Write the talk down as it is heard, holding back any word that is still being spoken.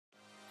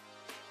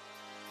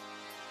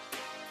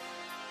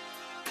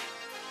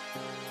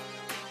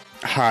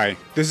Hi,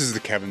 this is the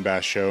Kevin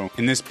Bass Show.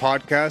 In this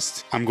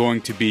podcast, I'm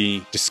going to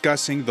be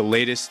discussing the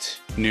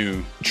latest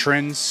new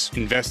trends,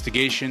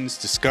 investigations,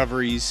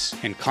 discoveries,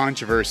 and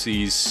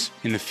controversies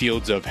in the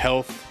fields of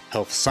health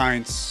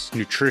science,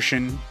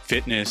 nutrition,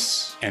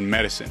 fitness, and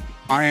medicine.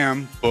 I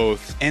am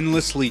both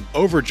endlessly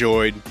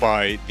overjoyed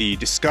by the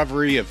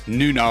discovery of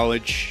new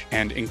knowledge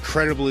and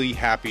incredibly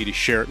happy to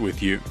share it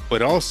with you,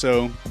 but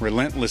also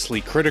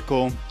relentlessly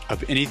critical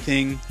of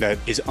anything that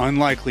is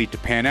unlikely to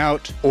pan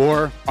out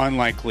or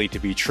unlikely to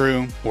be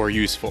true or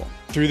useful.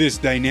 Through this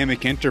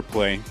dynamic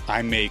interplay,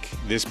 I make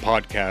this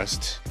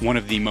podcast one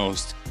of the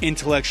most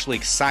intellectually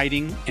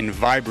exciting and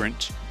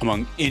vibrant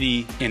among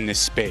any in this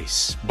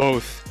space,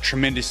 both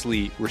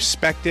tremendously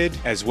respected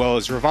as well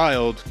as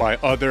reviled by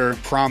other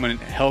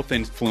prominent health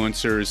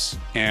influencers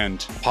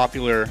and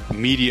popular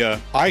media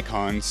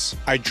icons.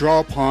 I draw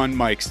upon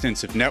my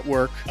extensive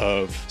network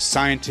of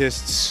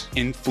scientists,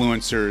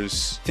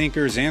 influencers,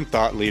 thinkers, and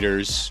thought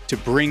leaders to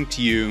bring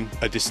to you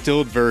a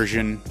distilled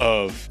version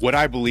of what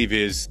I believe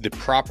is the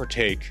proper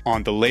take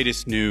on the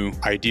latest new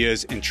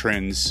ideas and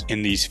trends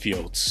in these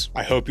fields.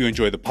 I hope you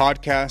enjoy the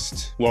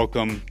podcast.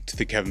 Welcome to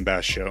the Kevin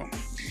Bass Show.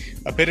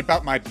 A bit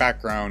about my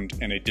background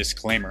and a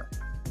disclaimer.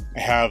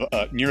 I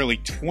have nearly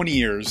 20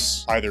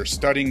 years either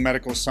studying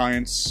medical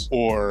science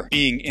or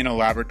being in a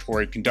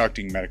laboratory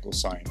conducting medical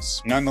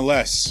science.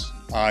 Nonetheless,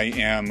 I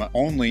am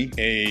only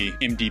a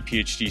MD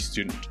PhD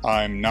student.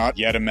 I'm not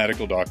yet a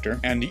medical doctor,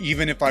 and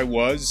even if I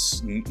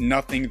was,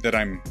 nothing that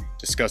I'm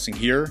discussing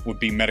here would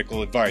be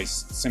medical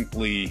advice,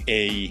 simply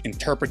a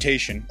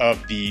interpretation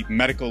of the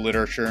medical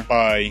literature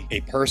by a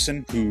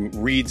person who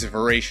reads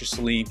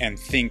voraciously and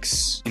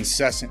thinks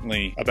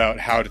incessantly about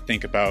how to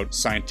think about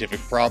scientific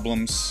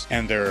problems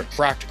and their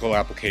practical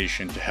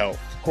application to health.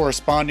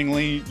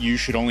 Correspondingly, you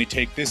should only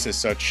take this as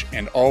such,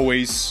 and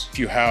always, if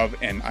you have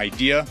an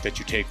idea that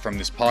you take from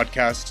this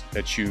podcast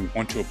that you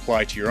want to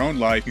apply to your own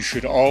life, you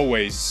should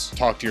always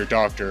talk to your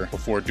doctor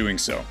before doing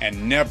so,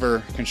 and never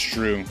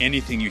construe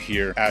anything you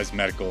hear as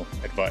medical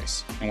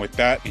advice. And with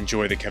that,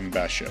 enjoy the Kevin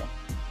Bass Show.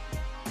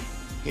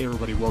 Hey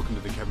everybody, welcome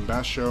to the Kevin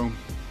Bass Show.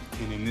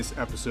 And in this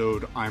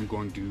episode, I'm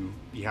going to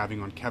be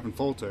having on Kevin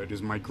Folta. It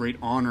is my great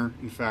honor,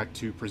 in fact,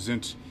 to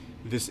present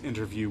this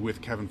interview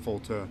with Kevin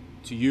Folta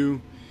to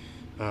you.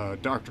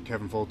 Dr.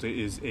 Kevin Folta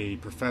is a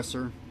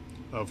professor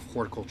of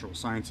horticultural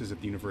sciences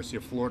at the University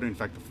of Florida. In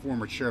fact, the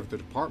former chair of the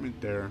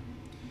department there.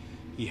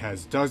 He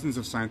has dozens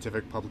of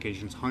scientific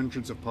publications,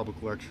 hundreds of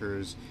public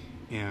lectures,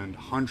 and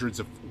hundreds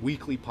of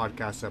weekly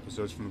podcast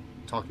episodes from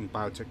the Talking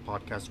Biotech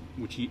podcast,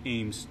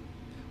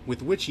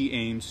 with which he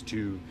aims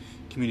to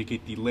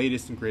communicate the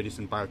latest and greatest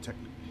in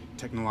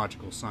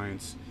biotechnological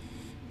science,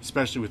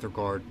 especially with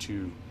regard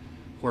to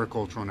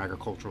horticultural and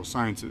agricultural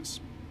sciences.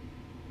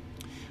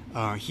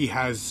 He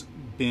has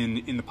been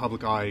in the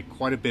public eye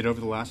quite a bit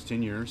over the last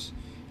 10 years,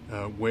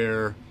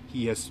 where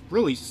he has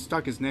really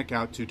stuck his neck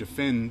out to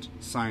defend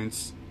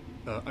science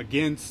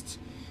against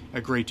a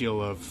great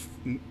deal of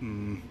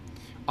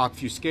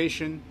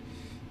obfuscation,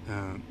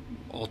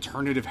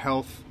 alternative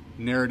health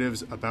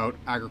narratives about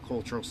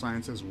agricultural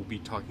sciences we'll be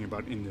talking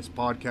about in this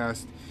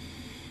podcast,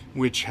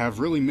 which have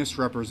really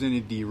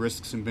misrepresented the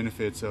risks and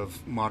benefits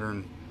of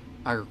modern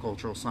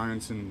agricultural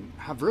science and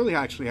have really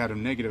actually had a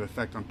negative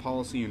effect on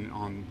policy and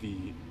on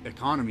the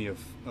economy of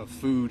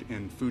food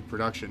and food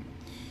production,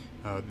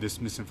 this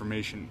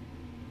misinformation.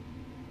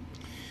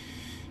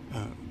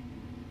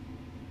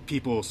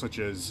 People such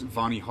as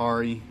Vani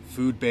Hari,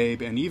 Food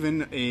Babe, and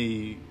even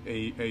a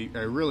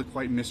really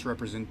quite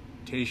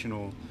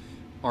misrepresentational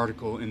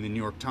article in the New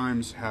York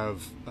Times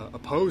have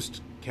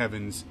opposed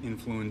Kevin's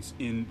influence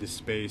in this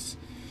space,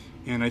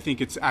 and I think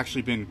it's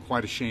actually been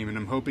quite a shame, and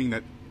I'm hoping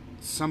that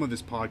some of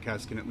this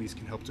podcast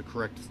can help to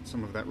correct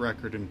some of that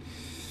record. And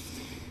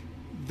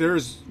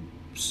there's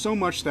so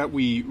much that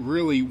we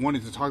really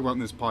wanted to talk about in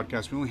this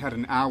podcast. We only had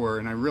an hour,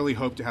 and I really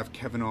hope to have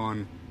Kevin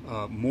on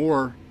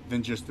more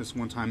than just this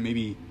one time.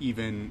 Maybe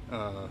even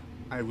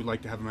I would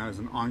like to have him as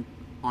an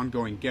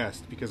ongoing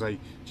guest, because I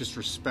just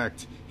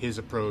respect his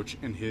approach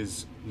and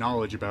his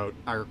knowledge about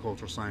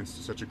agricultural science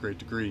to such a great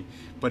degree.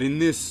 But in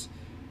this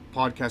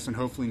podcast, and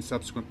hopefully in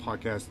subsequent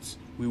podcasts,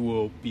 we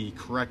will be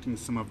correcting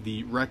some of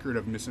the record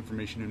of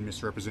misinformation and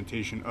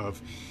misrepresentation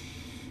of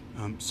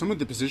some of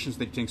the positions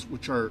that he takes,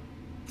 which are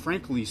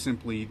frankly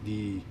simply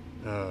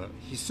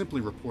he's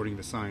simply reporting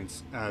the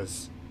science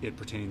as it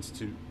pertains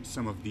to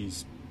some of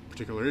these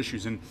particular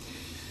issues. And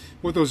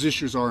what those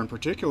issues are in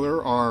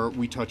particular are,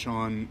 we touch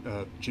on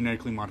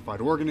genetically modified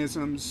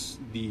organisms,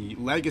 the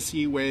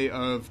legacy way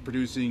of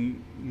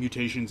producing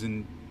mutations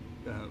in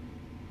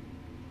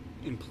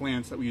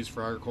plants that we use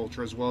for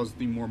agriculture, as well as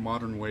the more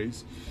modern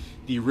ways,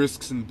 the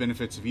risks and the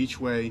benefits of each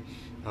way.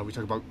 We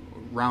talk about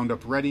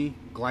Roundup Ready,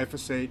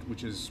 glyphosate,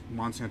 which is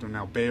Monsanto,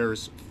 now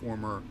Bayer's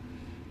former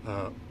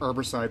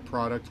herbicide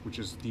product, which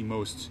is the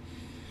most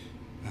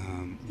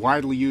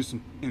widely used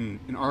and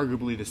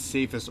arguably the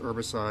safest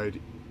herbicide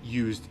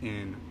used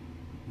in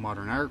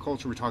modern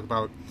agriculture. We talk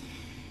about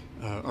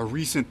a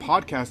recent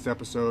podcast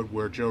episode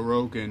where Joe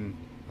Rogan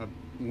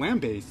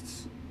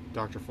lambastes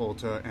Dr.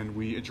 Folta, and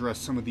we address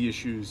some of the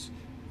issues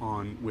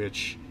on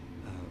which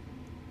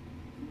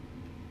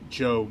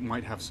Joe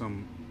might have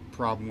some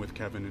problem with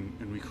Kevin,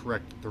 and we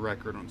correct the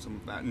record on some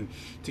of that. And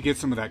to get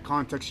some of that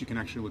context, you can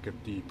actually look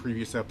at the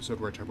previous episode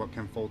where I talk about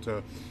Kevin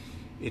Folta.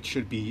 It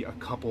should be a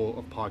couple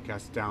of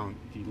podcasts down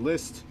the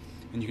list,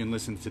 and you can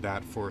listen to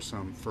that for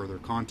some further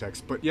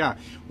context. But yeah,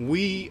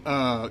 we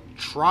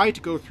try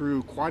to go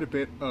through quite a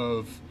bit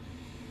of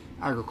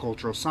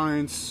agricultural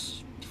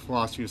science,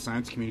 philosophy of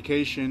science,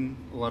 communication,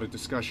 a lot of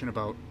discussion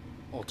about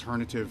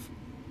alternative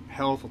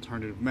health,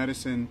 alternative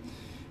medicine,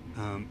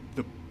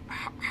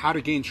 how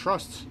to gain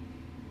trust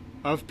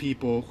of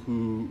people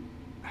who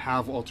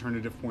have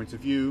alternative points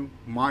of view.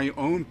 My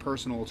own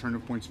personal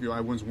alternative points of view.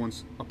 I was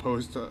once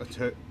opposed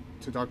to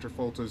Dr.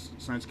 Folta's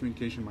science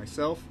communication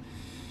myself,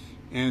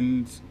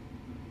 and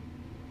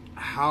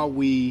how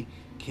we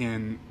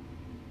can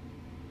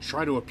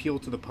try to appeal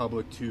to the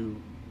public to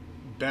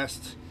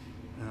best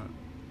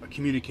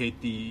communicate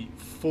the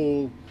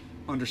full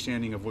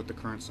understanding of what the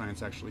current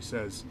science actually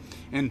says.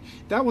 And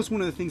that was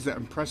one of the things that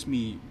impressed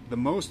me the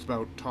most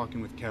about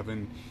talking with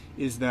Kevin,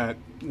 is that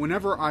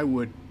whenever I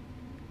would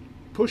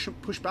push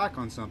back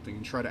on something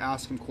and try to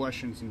ask him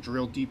questions and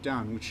drill deep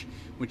down,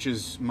 which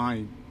is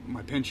my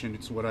penchant,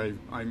 it's what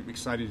I'm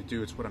excited to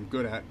do, it's what I'm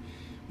good at.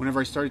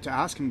 Whenever I started to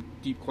ask him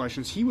deep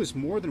questions, he was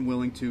more than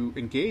willing to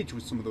engage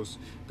with some of those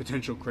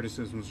potential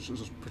criticisms,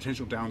 those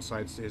potential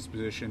downsides to his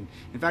position.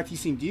 In fact, he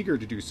seemed eager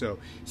to do so.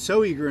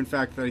 So eager, in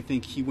fact, that I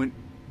think he went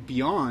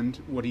beyond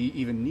what he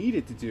even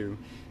needed to do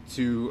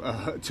to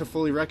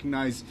fully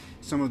recognize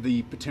some of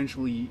the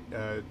potentially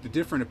the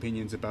different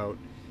opinions about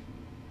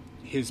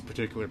his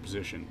particular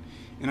position.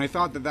 And I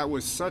thought that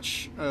was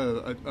such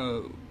I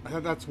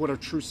thought that's what a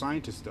true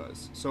scientist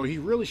does. So he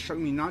really struck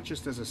me not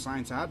just as a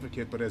science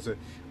advocate, but as a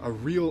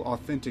real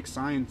authentic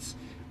scientist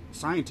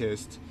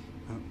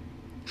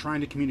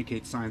trying to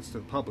communicate science to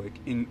the public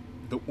in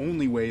the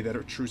only way that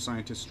a true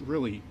scientist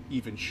really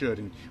even should.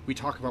 And we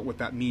talk about what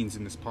that means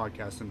in this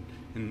podcast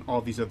and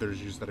all these other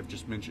issues that I've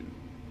just mentioned.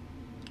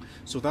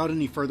 So without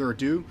any further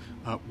ado,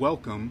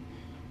 welcome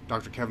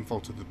Dr. Kevin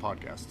Folta to the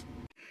podcast.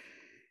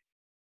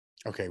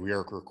 Okay, we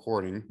are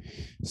recording.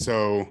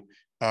 So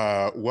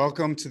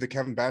welcome to the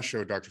Kevin Bass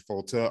Show, Dr.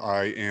 Folta.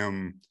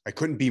 I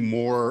couldn't be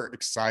more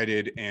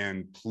excited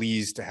and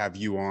pleased to have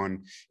you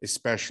on,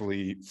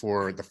 especially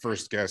for the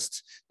first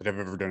guest that I've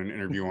ever done an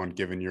interview on,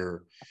 given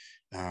your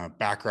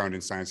background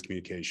in science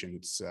communication.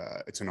 It's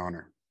an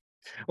honor.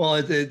 Well,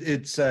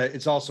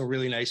 it's also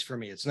really nice for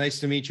me. It's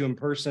nice to meet you in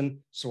person,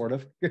 sort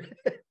of.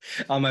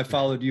 I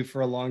followed you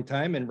for a long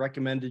time and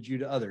recommended you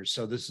to others.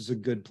 So this is a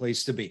good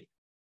place to be.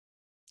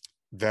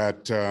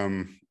 That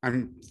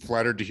I'm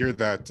flattered to hear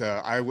that.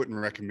 I wouldn't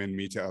recommend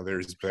me to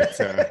others, but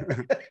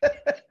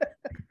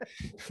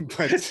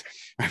but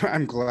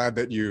I'm glad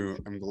that you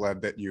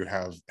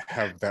have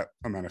that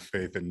amount of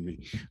faith in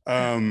me.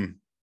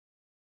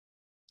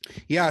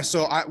 Yeah.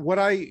 So what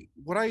I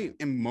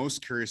am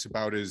most curious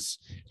about is,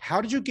 how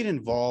did you get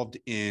involved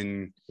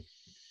in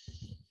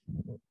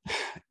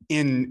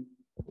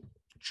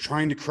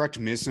trying to correct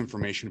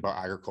misinformation about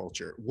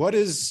agriculture? What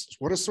is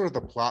sort of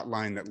the plot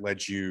line that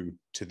led you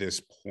to this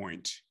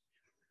point?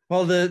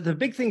 Well, the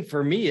big thing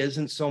for me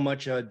isn't so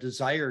much a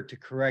desire to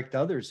correct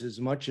others as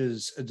much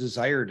as a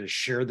desire to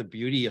share the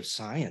beauty of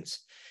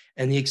science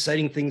and the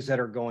exciting things that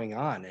are going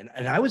on.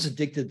 And I was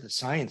addicted to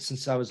science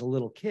since I was a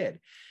little kid.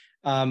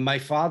 My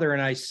father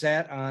and I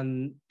sat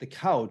on the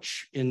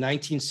couch in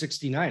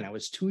 1969. I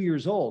was 2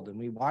 years old, and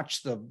we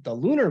watched the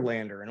lunar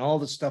lander and all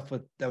the stuff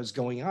that was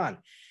going on.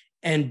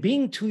 And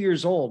being 2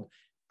 years old,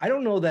 I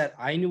don't know that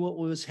I knew what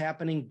was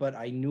happening, but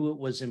I knew it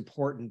was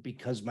important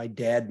because my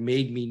dad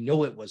made me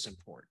know it was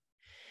important.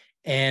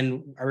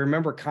 And I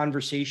remember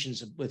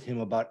conversations with him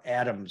about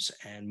atoms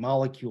and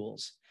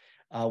molecules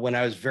when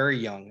I was very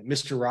young.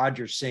 Mr.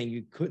 Rogers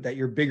saying that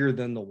you're bigger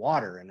than the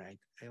water. And I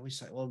always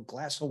say, well,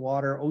 glass of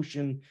water,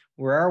 ocean,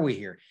 where are we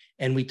here?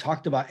 And we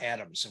talked about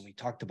atoms and we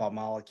talked about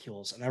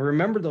molecules. And I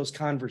remember those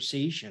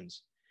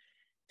conversations.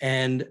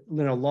 And,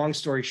 long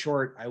story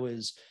short, I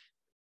was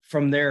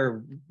from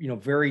there,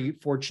 very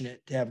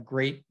fortunate to have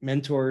great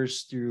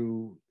mentors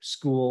through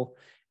school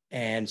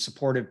and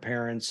supportive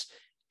parents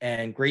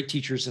and great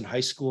teachers in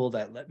high school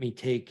that let me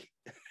take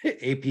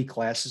AP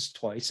classes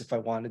twice if I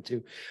wanted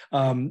to,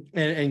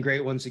 and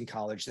great ones in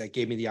college that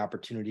gave me the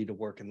opportunity to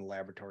work in the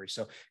laboratory.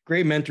 So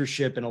great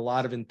mentorship and a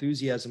lot of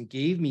enthusiasm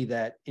gave me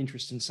that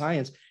interest in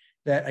science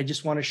that I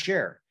just want to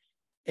share.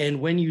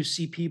 And when you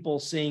see people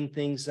saying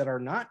things that are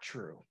not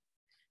true,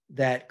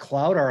 that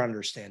cloud our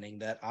understanding,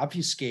 that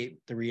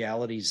obfuscate the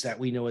realities that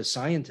we know as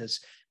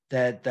scientists,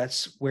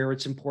 that's where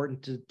it's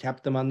important to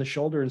tap them on the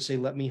shoulder and say,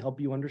 let me help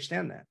you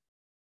understand that.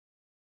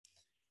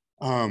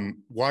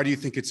 Why do you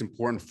think it's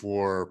important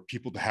for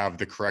people to have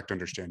the correct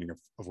understanding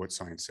of what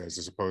science says,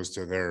 as opposed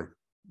to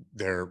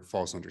their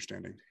false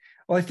understanding?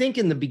 Well, I think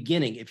in the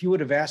beginning, if you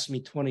would have asked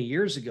me 20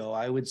 years ago,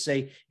 I would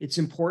say it's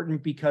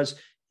important because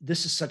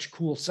this is such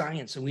cool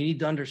science and we need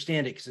to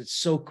understand it because it's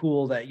so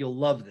cool that you'll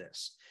love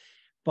this.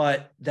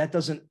 But that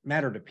doesn't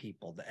matter to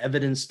people. The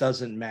evidence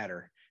doesn't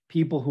matter.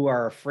 People who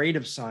are afraid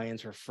of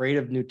science or afraid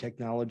of new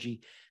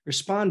technology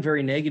respond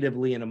very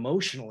negatively and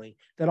emotionally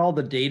that all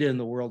the data in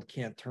the world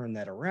can't turn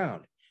that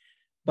around.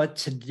 But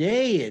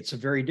today it's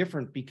very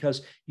different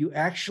because you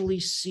actually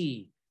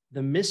see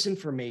the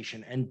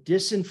misinformation and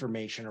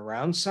disinformation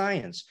around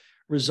science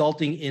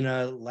resulting in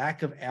a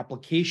lack of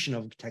application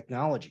of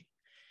technology.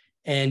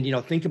 And,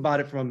 think about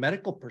it from a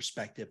medical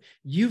perspective.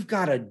 You've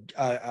got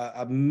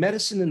a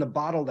medicine in the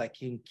bottle that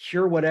can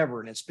cure whatever,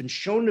 and it's been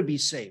shown to be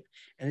safe,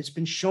 and it's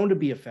been shown to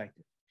be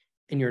effective,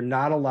 and you're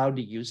not allowed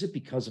to use it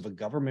because of a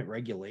government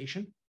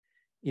regulation.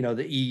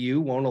 The EU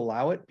won't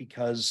allow it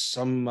because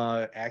some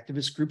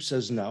activist group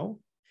says no.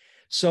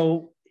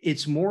 So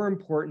it's more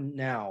important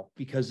now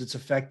because it's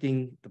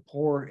affecting the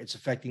poor, it's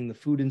affecting the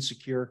food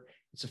insecure,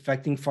 it's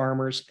affecting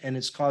farmers, and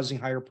it's causing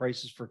higher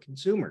prices for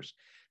consumers.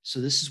 So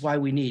this is why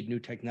we need new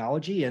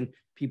technology and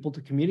people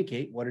to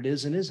communicate what it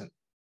is and isn't.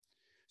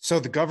 So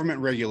the government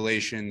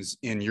regulations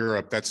in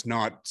Europe, that's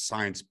not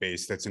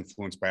science-based, that's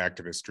influenced by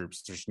activist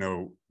groups. There's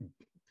no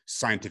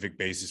scientific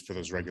basis for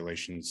those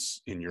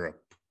regulations in Europe.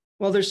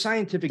 Well, there's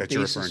scientific that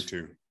basis. You're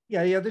referring to.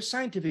 Yeah, there's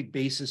scientific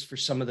basis for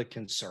some of the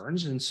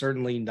concerns, and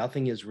certainly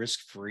nothing is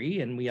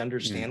risk-free, and we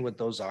understand what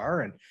those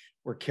are, and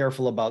we're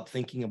careful about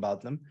thinking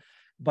about them.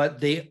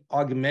 But they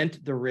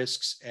augment the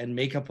risks and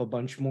make up a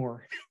bunch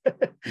more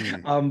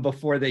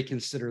before they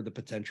consider the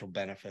potential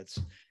benefits.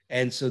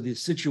 And so the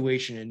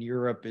situation in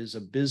Europe is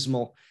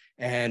abysmal.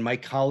 And my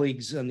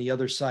colleagues on the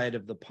other side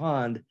of the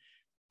pond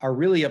are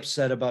really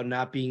upset about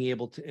not being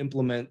able to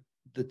implement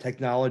the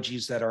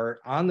technologies that are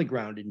on the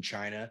ground in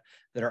China,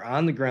 that are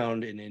on the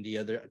ground in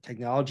India, the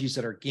technologies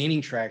that are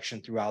gaining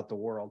traction throughout the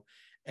world.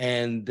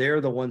 And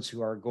they're the ones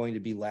who are going to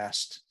be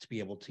last to be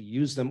able to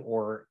use them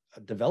or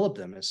develop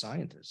them as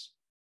scientists.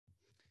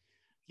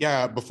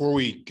 Yeah, before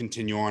we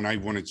continue on, I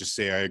want to just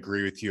say I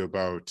agree with you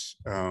about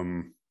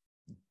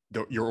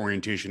your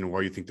orientation and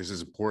why you think this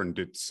is important.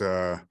 It's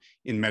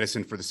in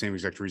medicine for the same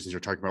exact reasons you're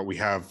talking about. We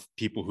have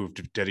people who've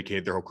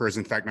dedicated their whole careers.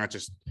 In fact, not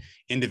just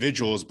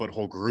individuals, but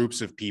whole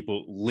groups of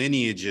people,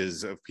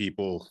 lineages of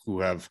people who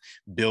have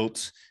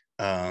built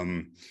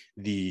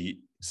the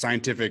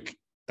scientific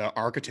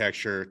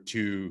architecture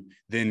to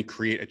then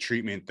create a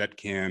treatment that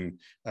can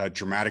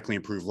dramatically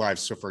improve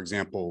lives. So, for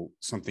example,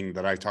 something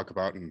that I talk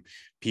about and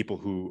people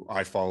who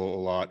I follow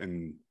a lot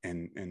and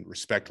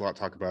respect a lot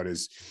talk about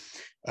is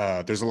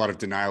there's a lot of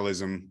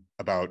denialism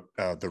about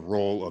the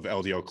role of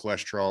LDL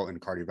cholesterol in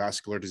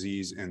cardiovascular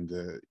disease and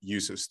the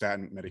use of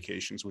statin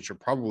medications, which are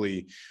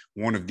probably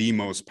one of the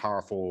most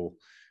powerful.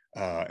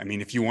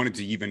 If you wanted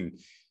to you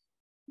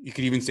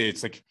could even say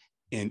it's like,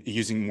 in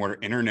using more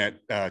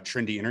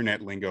trendy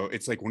internet lingo,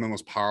 it's like one of the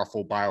most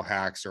powerful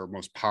biohacks or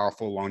most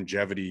powerful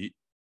longevity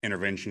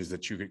interventions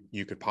that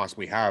you could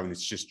possibly have. And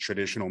it's just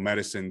traditional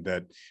medicine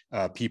that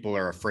people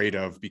are afraid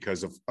of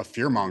because of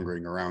fear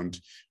mongering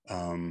around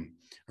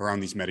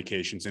these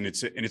medications. And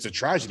it's a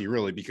tragedy,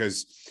 really,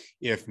 because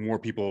if more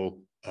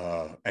people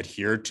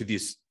adhered to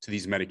these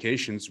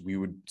medications, we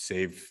would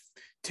save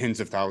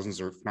tens of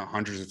thousands, or if not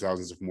hundreds of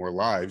thousands of more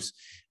lives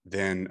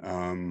than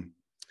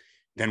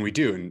we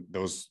do. And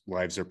those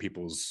lives are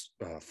people's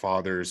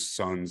fathers,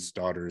 sons,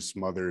 daughters,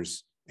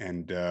 mothers.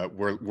 And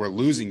we're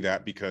losing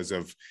that because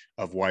of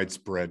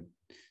widespread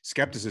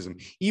skepticism,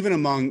 even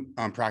among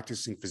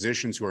practicing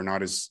physicians who are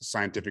not as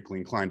scientifically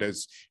inclined.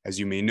 As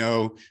you may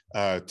know,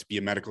 to be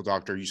a medical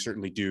doctor, you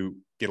certainly do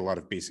get a lot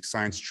of basic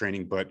science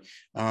training, but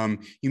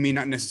you may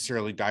not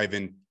necessarily dive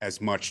in as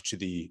much to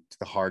the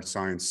hard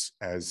science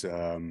as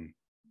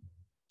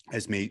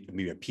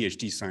maybe a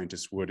PhD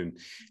scientist would,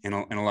 and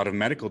a lot of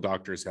medical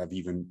doctors have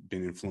even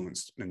been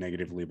influenced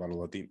negatively about a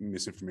lot of the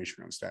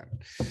misinformation around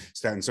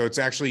statin. So it's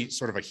actually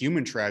sort of a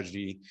human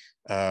tragedy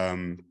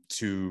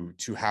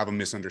to have a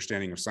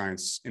misunderstanding of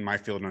science in my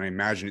field, and I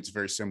imagine it's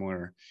very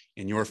similar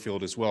in your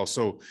field as well.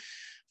 So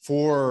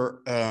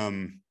for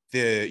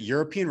the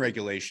European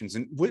regulations,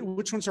 and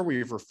which ones are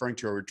we referring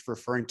to? Are we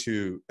referring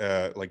to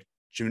like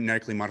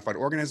genetically modified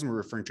organism? We're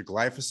referring to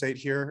glyphosate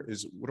here.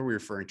 What are we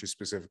referring to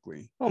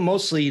specifically? Well,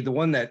 mostly the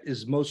one that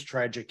is most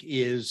tragic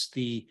is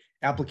the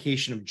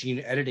application of gene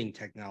editing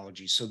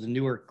technology. So the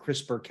newer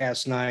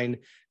CRISPR-Cas9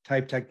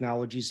 type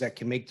technologies that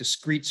can make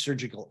discrete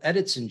surgical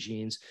edits in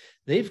genes,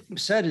 they've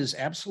said is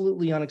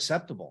absolutely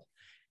unacceptable.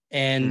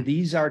 And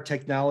these are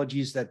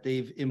technologies that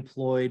they've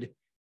employed.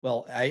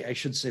 Well, I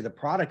should say the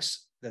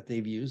products that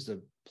they've used,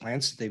 the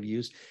plants that they've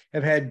used,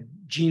 have had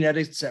gene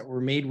edits that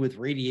were made with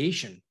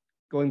radiation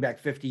going back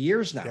 50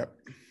 years now. Yep.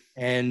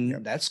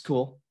 And that's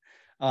cool.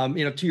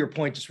 To your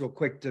point, just real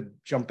quick to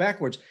jump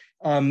backwards,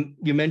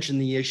 you mentioned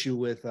the issue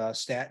with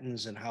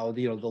statins and how,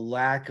 the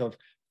lack of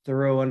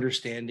thorough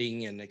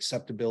understanding and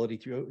acceptability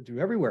through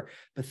everywhere.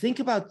 But think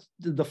about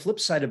the flip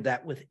side of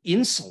that with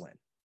insulin,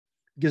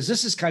 because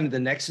this is kind of the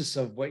nexus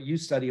of what you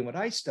study and what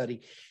I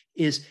study.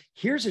 Is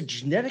here's a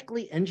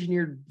genetically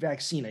engineered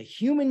vaccine, a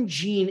human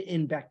gene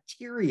in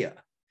bacteria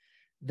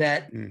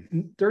that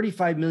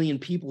 35 million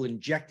people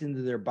inject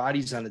into their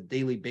bodies on a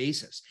daily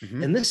basis.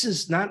 And this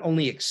is not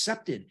only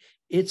accepted,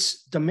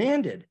 It's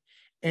demanded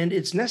and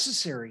it's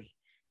necessary.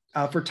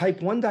 For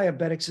type 1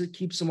 diabetics, it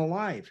keeps them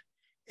alive.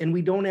 And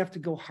we don't have to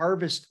go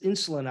harvest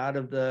insulin out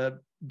of the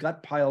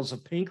gut piles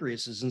of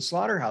pancreases and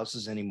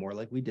slaughterhouses anymore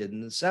like we did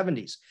in the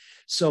 70s.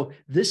 So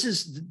this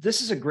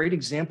is a great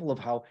example of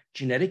how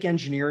genetic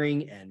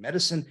engineering and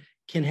medicine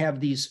can have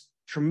these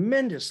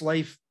tremendous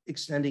life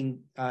extending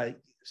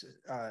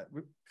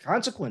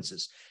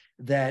consequences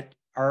that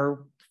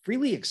are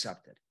freely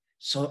accepted.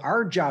 So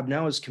our job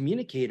now as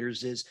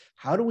communicators is,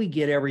 how do we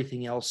get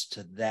everything else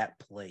to that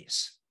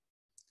place?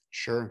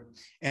 Sure.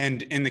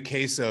 And in the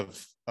case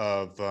of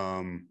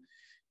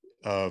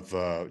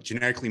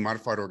genetically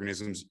modified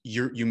organisms,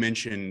 you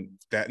mentioned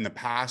that in the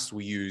past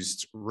we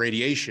used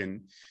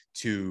radiation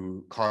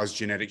to cause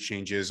genetic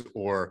changes,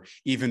 or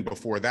even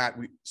before that,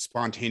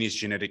 spontaneous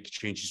genetic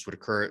changes would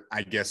occur,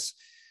 I guess,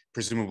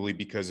 presumably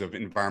because of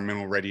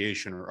environmental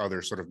radiation or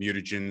other sort of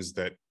mutagens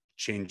that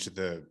change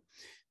the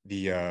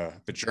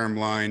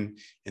germline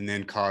and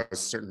then cause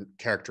certain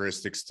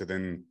characteristics to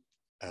then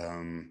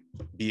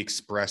be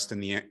expressed in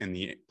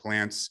the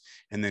plants,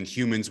 and then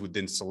humans would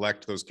then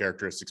select those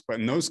characteristics.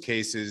 But in those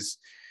cases,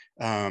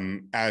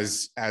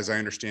 as I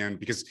understand,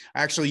 because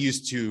I actually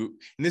used to,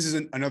 and this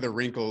is another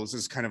wrinkle, this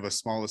is kind of a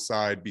small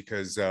aside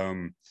because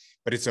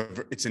but it's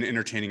an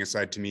entertaining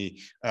aside to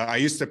me. I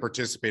used to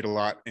participate a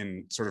lot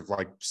in sort of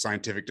like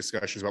scientific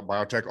discussions about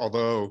biotech,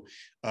 although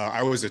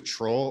I was a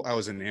troll. I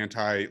was an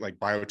like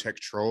biotech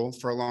troll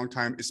for a long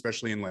time,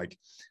 especially in like,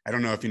 I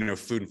don't know if you know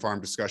Food and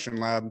Farm Discussion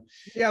Lab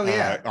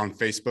on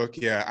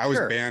Facebook. Yeah, I was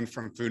banned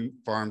from Food and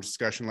Farm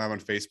Discussion Lab on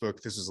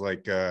Facebook. This was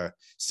like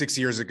 6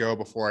 years ago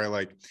before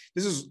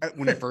this is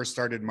when I first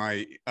started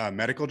my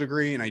medical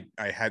degree, and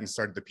I hadn't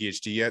started the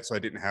PhD yet, so I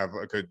didn't have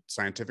a good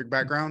scientific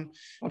background.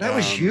 Oh, that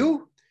was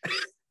you?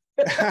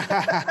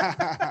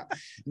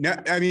 No,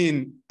 I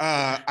mean,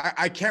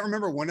 I can't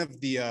remember one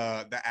of the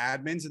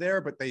admins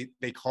there, but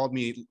they called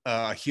me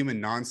a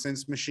human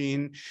nonsense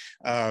machine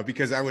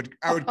because I would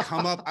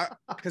come up,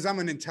 because I'm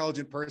an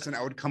intelligent person,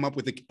 I would come up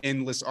with like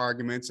endless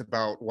arguments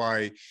about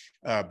why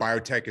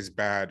biotech is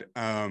bad,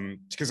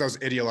 because I was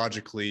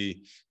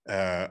ideologically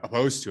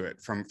opposed to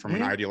it from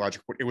an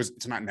ideological.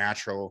 It's not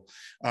natural.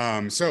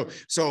 So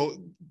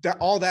that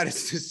all that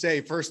is to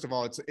say, first of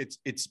all,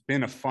 it's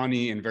been a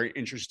funny and very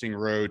interesting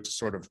road to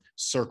sort of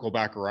circle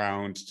back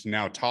around to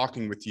now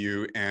talking with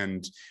you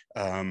and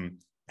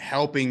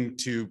helping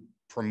to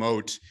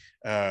promote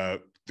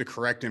the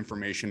correct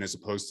information as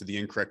opposed to the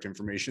incorrect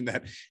information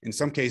that in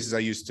some cases I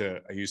used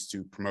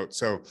to promote.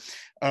 So,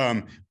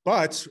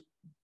 but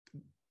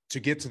to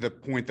get to the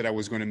point that I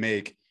was going to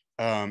make,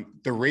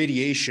 the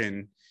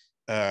radiation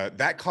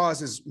that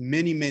causes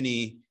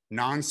many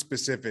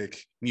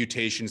non-specific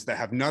mutations that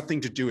have nothing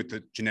to do with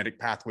the genetic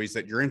pathways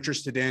that you're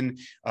interested in.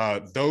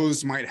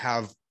 Those might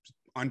have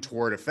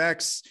untoward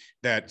effects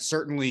that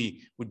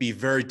certainly would be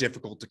very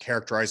difficult to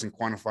characterize and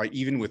quantify,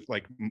 even with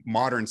like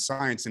modern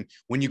science. And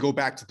when you go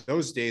back to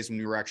those days when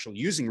we were actually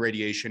using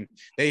radiation,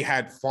 they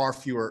had far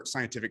fewer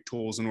scientific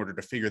tools in order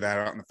to figure that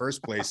out in the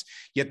first place.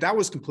 Yet that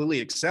was completely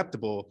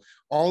acceptable.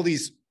 All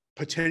these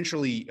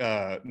potentially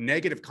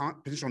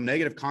potential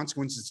negative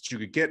consequences that you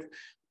could get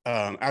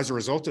as a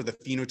result of the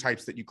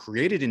phenotypes that you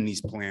created in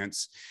these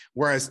plants.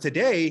 Whereas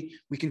today,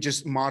 we can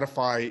just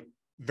modify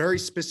very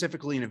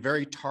specifically in a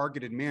very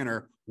targeted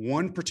manner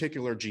one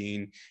particular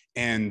gene,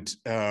 and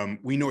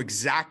we know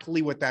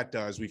exactly what that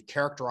does. We've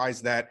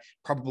characterized that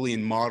probably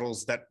in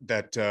models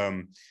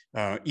that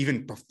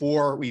even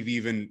before we've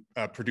even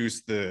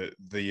produced the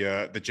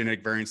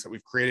genetic variants that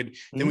we've created.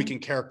 Then we can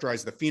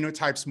characterize the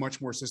phenotypes much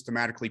more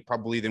systematically,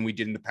 probably than we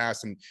did in the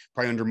past, and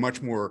probably under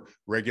much more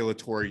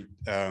regulatory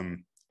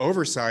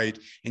oversight.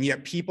 And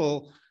yet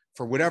people,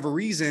 for whatever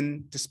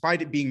reason,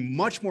 despite it being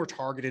much more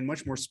targeted,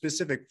 much more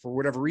specific, for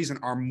whatever reason,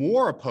 are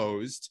more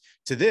opposed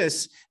to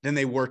this than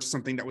they were to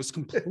something that was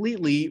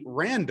completely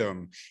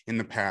random in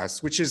the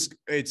past,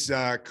 it's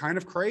kind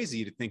of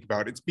crazy to think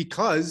about. It's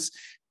because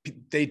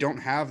they don't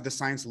have the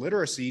science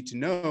literacy to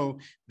know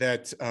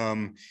that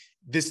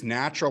this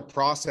natural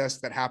process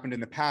that happened in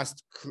the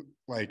past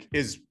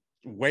is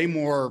way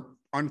more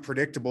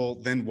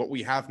unpredictable than what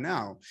we have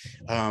now.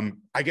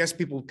 I guess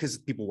because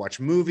people watch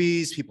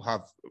movies, people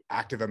have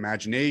active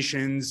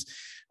imaginations,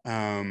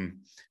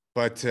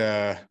 but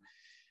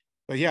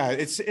yeah,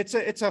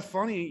 it's a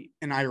funny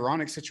and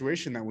ironic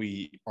situation that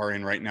we are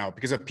in right now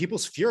because of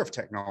people's fear of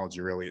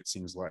technology. Really, it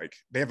seems like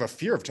they have a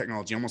fear of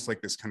technology, almost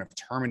like this kind of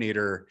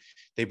Terminator.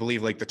 They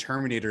believe like the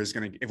Terminator is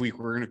going to, if we're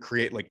going to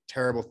create like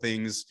terrible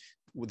things.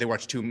 They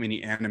watch too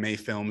many anime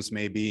films,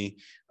 maybe.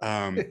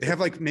 They have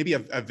like maybe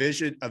a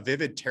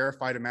vivid,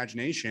 terrified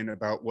imagination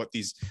about what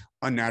these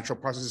unnatural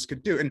processes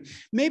could do. And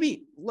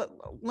maybe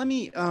let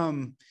me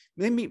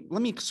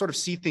sort of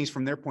see things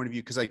from their point of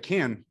view, because I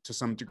can, to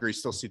some degree,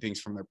 still see things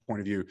from their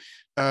point of view.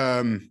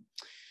 The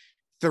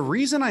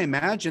reason I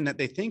imagine that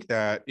they think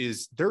that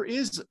is there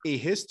is a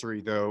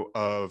history, though,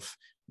 of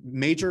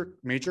major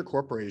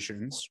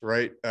corporations,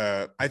 right?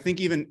 I think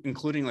even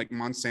including like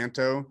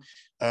Monsanto,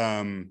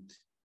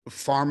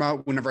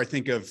 pharma, whenever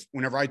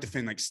I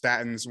defend like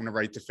statins, whenever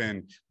I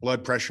defend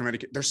blood pressure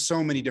medication, there's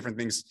so many different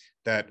things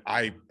that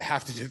I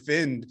have to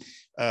defend.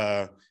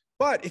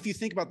 But if you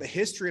think about the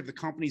history of the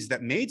companies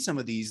that made some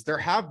of these, there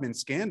have been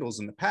scandals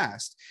in the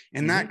past,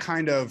 and that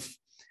kind of,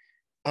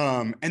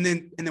 and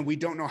then we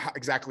don't know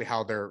exactly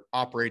how they're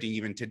operating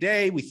even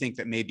today. We think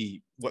that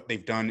maybe what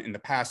they've done in the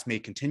past may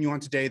continue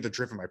on today. They're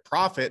driven by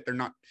profit. They're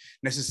not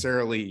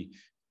necessarily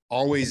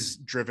always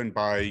driven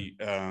by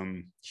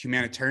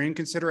humanitarian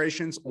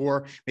considerations,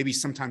 or maybe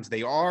sometimes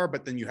they are,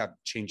 but then you have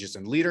changes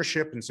in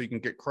leadership, and so you can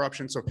get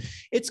corruption. So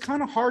it's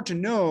kind of hard to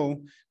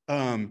know,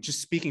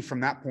 just speaking from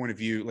that point of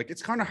view, like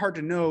it's kind of hard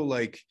to know,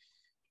 like,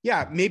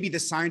 yeah, maybe the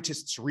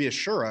scientists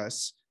reassure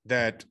us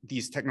that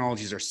these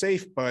technologies are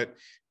safe, but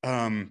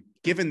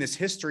given this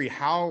history,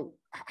 how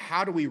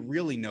do we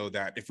really know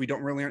that if we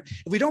don't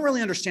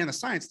really understand the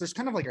science? There's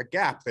kind of like a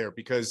gap there,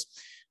 because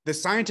the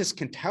scientists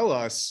can tell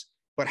us,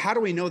 but how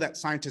do we know that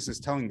scientist is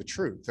telling the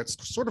truth? That's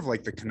sort of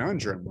like the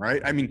conundrum,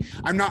 right? I mean,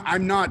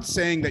 I'm not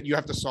saying that you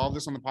have to solve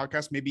this on the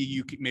podcast. Maybe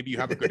you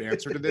have a good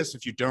answer to this.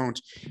 If you don't,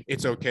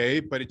 it's okay.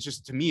 But it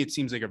just, to me, it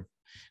seems like a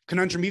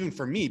conundrum even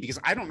for me, because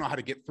I don't know how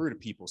to get through to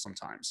people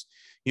sometimes,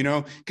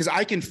 because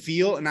I can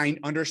feel and I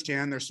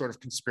understand their sort of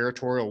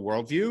conspiratorial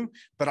worldview,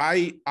 but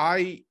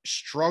I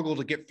struggle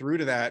to get through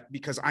to that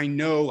because I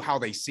know how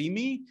they see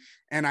me,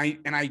 and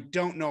I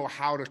don't know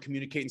how to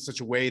communicate in such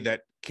a way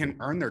that can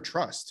earn their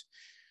trust.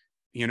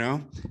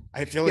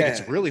 I feel like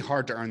it's really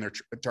hard to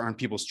earn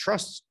people's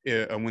trust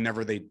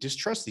whenever they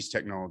distrust these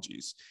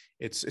technologies.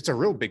 It's a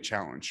real big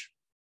challenge.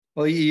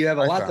 Well, you have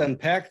a lot to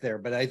unpack there,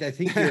 but I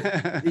think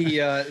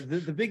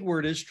the big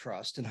word is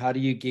trust, and how do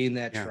you gain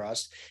that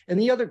trust? And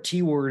the other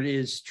T word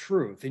is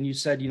truth. And you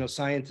said,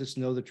 scientists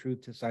know the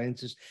truth to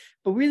scientists,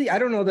 but really, I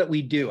don't know that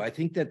we do. I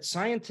think that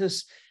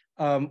scientists,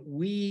 and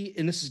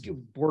this is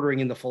bordering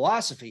into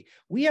philosophy,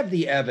 we have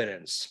the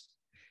evidence.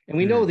 And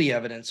we know the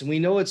evidence, and we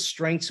know its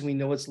strengths, and we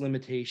know its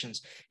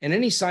limitations. And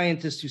any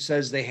scientist who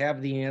says they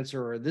have the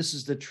answer or this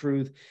is the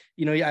truth,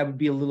 I would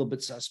be a little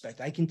bit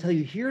suspect. I can tell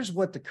you, here's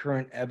what the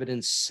current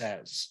evidence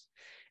says.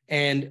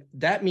 And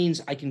that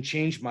means I can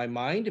change my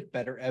mind if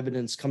better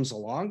evidence comes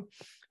along.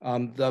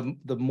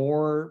 The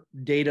more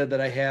data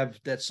that I have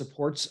that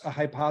supports a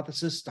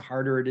hypothesis, the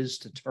harder it is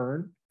to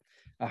turn.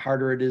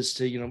 Harder it is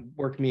to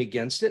work me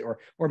against it, or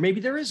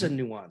maybe there is a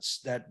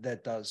nuance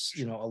that does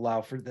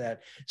allow for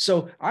that.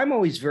 So I'm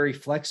always very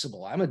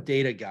flexible. I'm a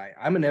data guy.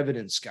 I'm an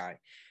evidence guy,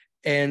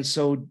 and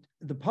so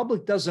the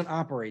public doesn't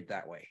operate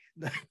that way,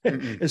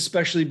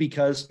 especially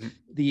because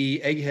the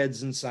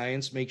eggheads in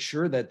science make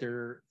sure that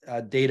their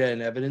data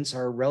and evidence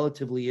are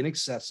relatively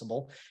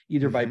inaccessible,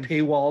 either by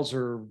paywalls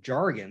or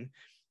jargon.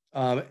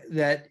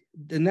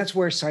 That's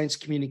where science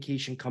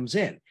communication comes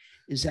in.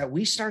 Is that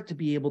we start to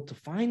be able to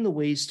find the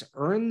ways to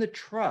earn the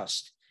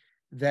trust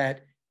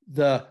that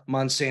the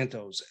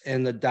Monsantos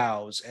and the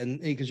Dows, and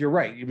because you're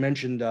right, you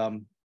mentioned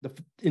the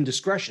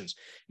indiscretions.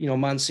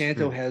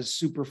 Monsanto has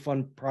super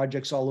fun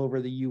projects all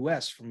over the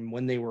U.S. from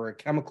when they were a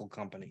chemical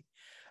company.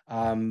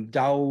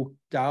 Dow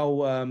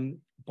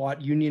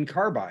bought Union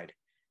Carbide,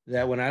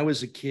 that when I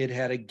was a kid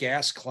had a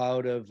gas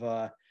cloud of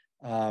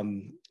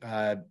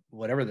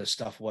whatever this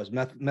stuff was,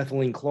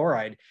 methylene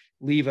chloride,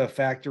 leave a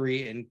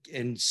factory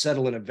and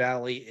settle in a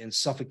valley and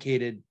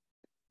suffocated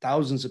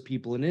thousands of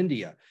people in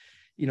India.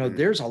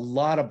 There's a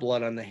lot of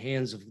blood on the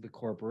hands of the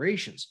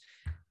corporations.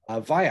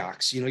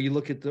 Vioxx, you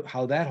look at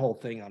how that whole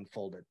thing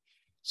unfolded.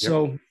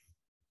 So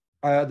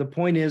the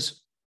point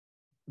is,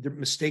 the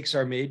mistakes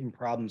are made and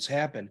problems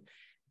happen,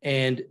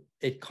 and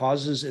it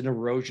causes an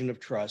erosion of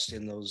trust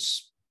in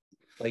those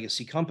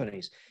legacy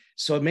companies.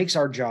 So it makes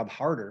our job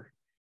harder.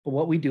 But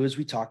what we do is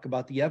we talk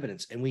about the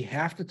evidence, and we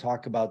have to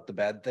talk about the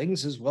bad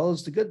things as well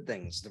as the good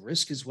things, the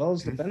risk as well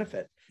as the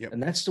benefit.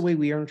 And that's the way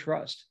we earn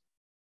trust.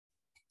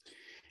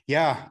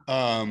 Yeah.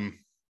 Man,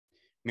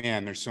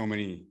 there's so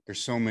many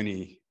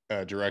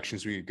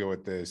directions we could go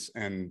with this.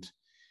 And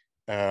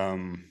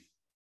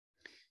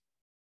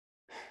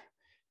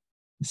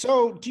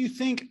so do you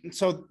think,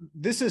 so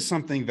this is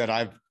something that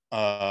I've,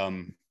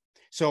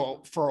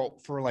 so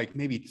for like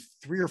maybe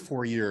 3 or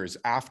 4 years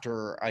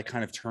after I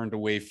kind of turned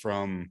away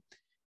from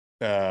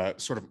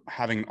sort of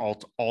having an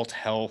alt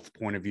health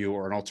point of view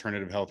or an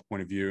alternative health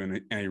point of view,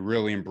 and I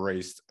really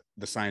embraced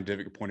the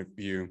scientific point of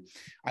view,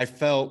 I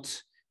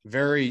felt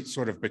very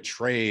sort of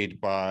betrayed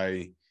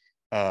by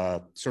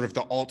sort of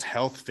the alt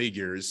health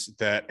figures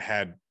that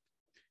had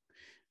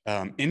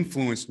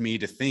influenced me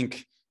to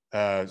think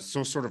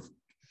so sort of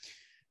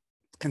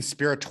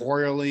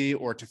conspiratorially,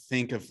 or to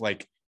think of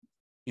like,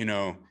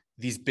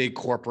 these big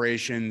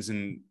corporations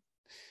and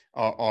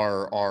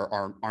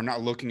are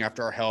not looking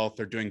after our health.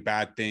 They're doing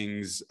bad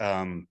things.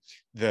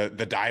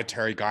 The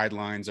dietary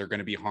guidelines are going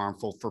to be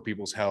harmful for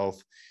people's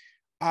health.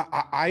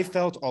 I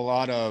felt a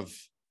lot of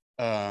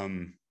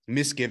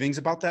misgivings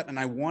about that, and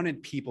I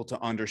wanted people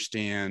to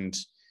understand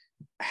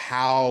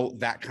how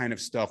that kind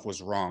of stuff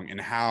was wrong, and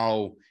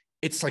how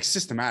it's like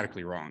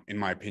systematically wrong, in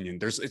my opinion.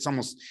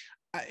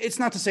 It's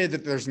not to say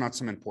that there's not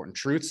some important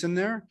truths in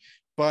there,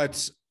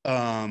 but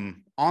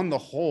on the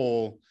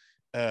whole,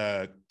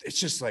 it's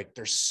just like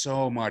there's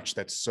so much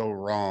that's so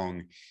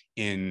wrong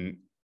in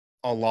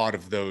a lot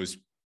of those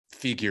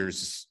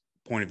figures'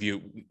 point of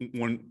view.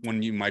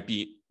 One you might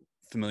be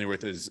familiar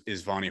with is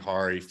Vani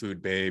Hari,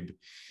 Food Babe.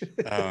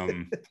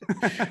 I'm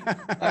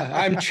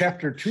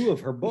chapter 2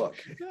 of her book.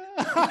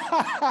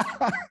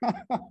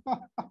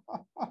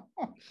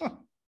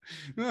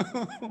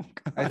 Oh,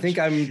 I think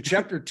I'm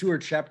chapter 2 or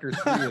chapter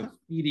 3 of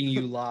Feeding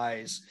You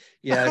Lies.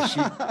 Yeah,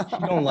 she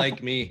don't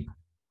like me.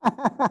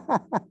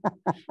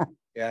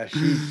 Yeah,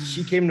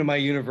 she came to my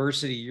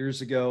university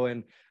years ago,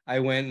 and I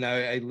went and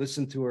I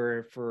listened to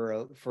her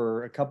for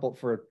an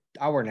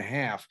hour and a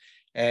half,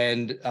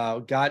 and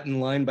got in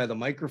line by the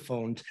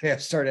microphone to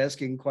start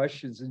asking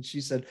questions, and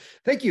she said,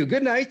 "Thank you,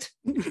 good night."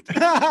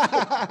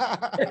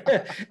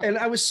 And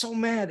I was so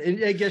mad,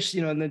 and I guess,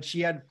 and then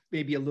she had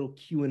maybe a little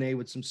Q&A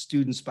with some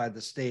students by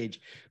the stage,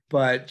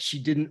 but she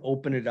didn't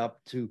open it up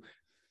to,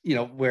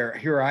 where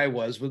here I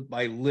was with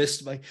my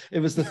list. It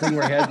was the thing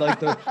where I had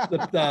like the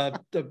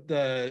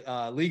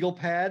legal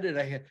pad, and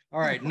I had, all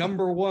right,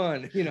 number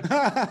 1.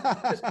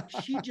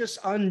 She just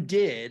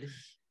undid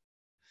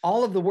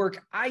all of the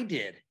work I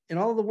did and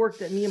all of the work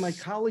that me and my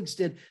colleagues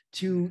did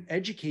to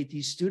educate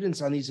these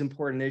students on these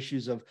important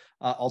issues of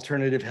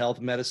alternative health,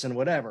 medicine,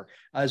 whatever,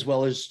 as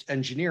well as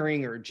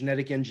engineering or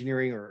genetic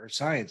engineering or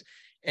science.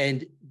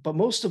 But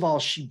most of all,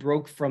 she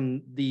broke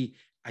from the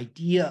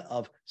idea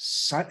of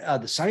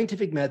the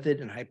scientific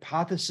method and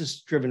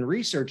hypothesis-driven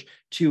research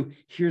to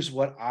here's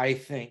what I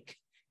think.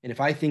 And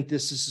if I think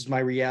this is my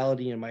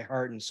reality in my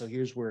heart, and so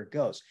here's where it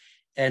goes.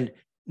 And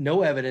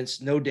no evidence,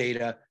 no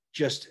data,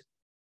 just,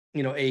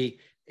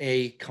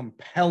 a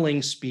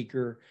compelling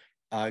speaker,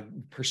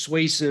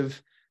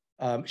 persuasive.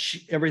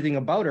 Everything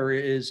about her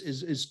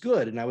is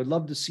good. And I would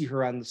love to see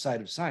her on the side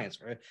of science.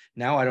 Right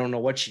now, I don't know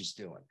what she's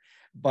doing,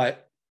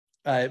 but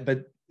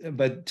to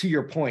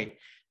your point,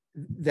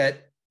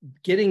 that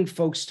getting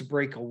folks to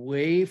break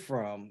away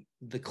from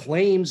the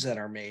claims that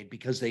are made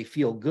because they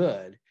feel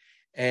good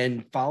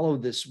and follow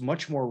this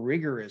much more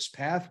rigorous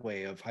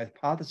pathway of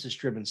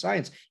hypothesis-driven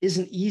science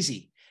isn't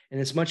easy.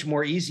 And it's much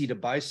more easy to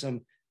buy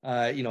some,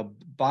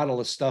 bottle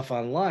of stuff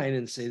online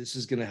and say, this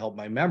is going to help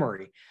my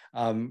memory,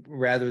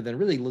 rather than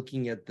really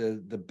looking at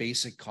the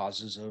basic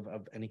causes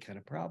of any kind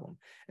of problem.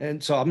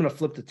 And so I'm going to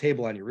flip the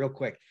table on you real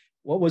quick.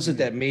 What was it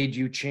that made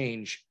you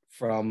change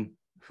from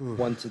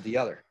one to the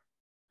other?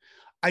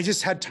 I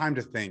just had time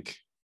to think.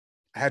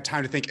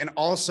 And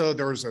also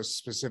there was a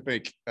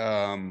specific,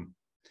 I'm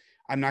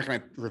not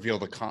going to reveal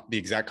the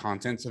exact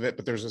contents of it,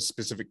 but there's a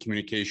specific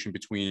communication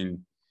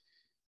between,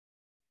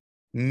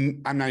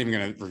 I'm not even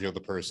going to reveal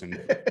the person,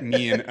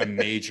 me and a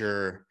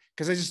major,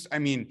 because it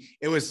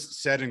was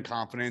said in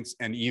confidence.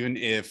 And even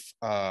if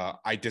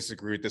I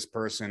disagree with this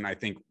person, I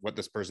think what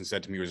this person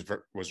said to me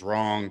was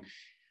wrong.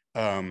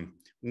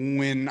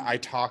 When I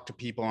talk to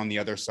people on the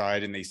other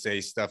side and they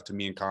say stuff to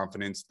me in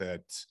confidence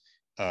that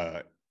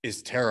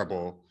is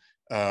terrible,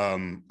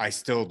 I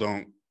still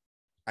don't,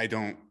 I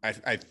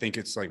think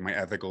it's like my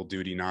ethical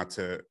duty not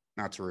to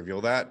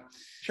reveal that.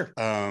 Sure.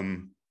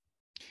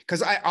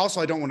 Because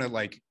I don't want to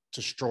like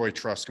destroy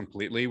trust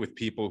completely with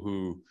people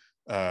who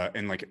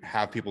and like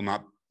have people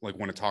not like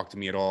want to talk to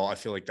me at all. I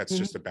feel like that's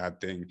just a bad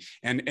thing.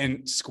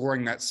 And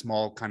scoring that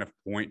small kind of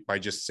point by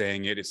just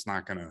saying it's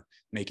not going to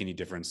make any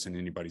difference in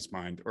anybody's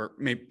mind, or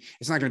maybe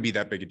it's not going to be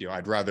that big a deal.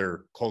 I'd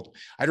rather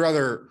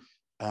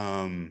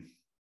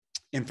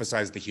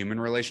emphasize the human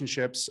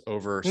relationships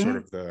over sort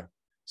of the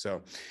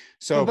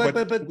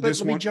but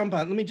let me jump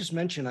on. Let me just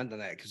mention on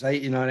that, because I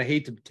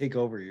hate to take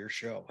over your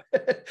show,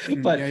 but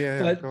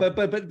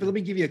let me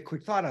give you a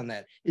quick thought on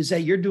that. Is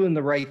that you're doing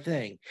the right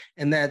thing,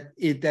 and that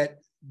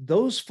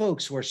those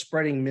folks who are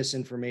spreading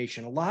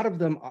misinformation, a lot of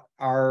them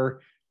are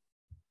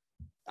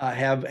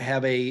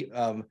have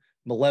a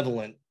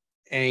malevolent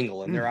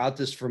angle, and they're out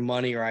this for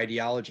money or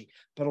ideology,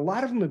 but a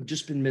lot of them have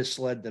just been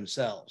misled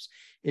themselves.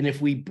 And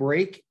if we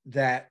break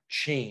that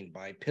chain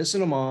by pissing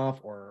them off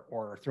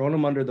or throwing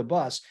them under the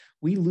bus,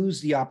 we lose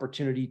the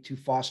opportunity to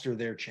foster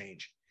their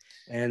change.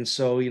 And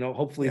so,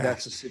 hopefully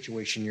that's the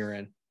situation you're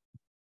in.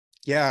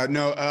 Yeah,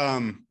 no,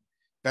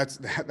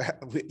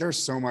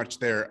 there's so much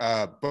there,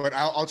 but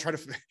I'll try to,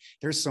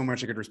 there's so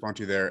much I could respond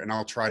to there, and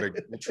we'll try to,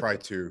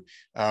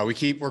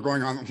 we're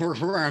going on, we're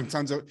around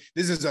tons of,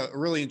 this is a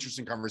really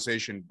interesting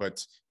conversation,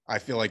 but I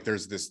feel like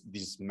there's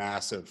these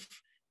massive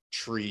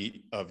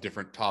tree of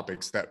different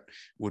topics that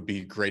would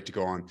be great to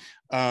go on.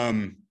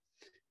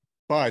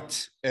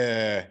 But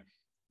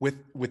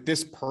with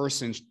this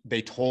person,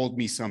 they told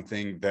me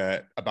something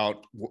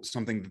about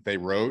something that they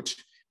wrote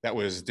that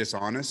was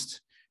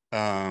dishonest.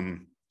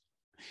 And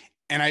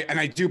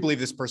I do believe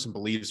this person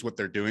believes what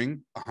they're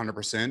doing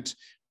 100%,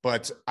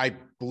 but I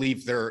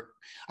believe they're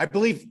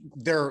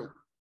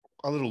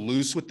a little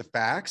loose with the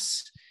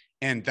facts.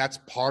 And that's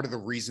part of the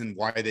reason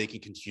why they can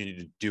continue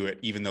to do it,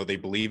 even though they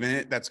believe in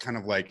it. That's kind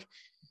of like,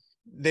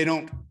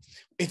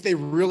 if they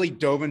really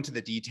dove into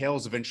the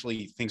details,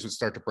 eventually things would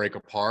start to break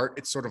apart.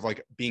 It's sort of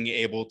like being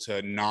able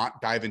to not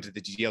dive into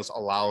the details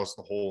allows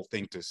the whole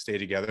thing to stay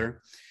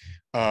together.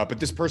 But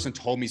this person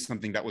told me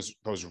something that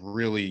was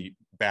really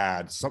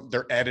bad.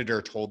 Their editor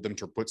told them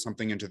to put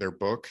something into their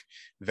book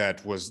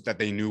that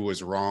they knew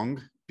was wrong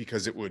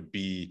because it would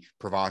be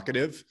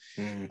provocative.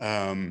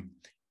 And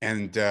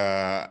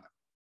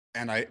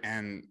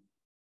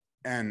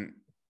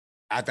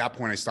at that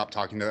point I stopped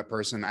talking to that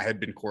person. I had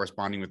been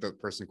corresponding with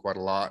that person quite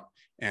a lot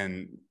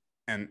and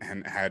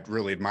had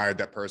really admired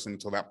that person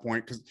until that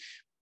point,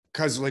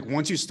 because like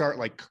once you start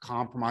like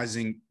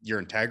compromising your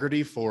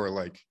integrity for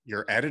like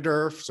your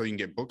editor so you can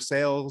get book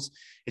sales,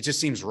 it just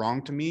seems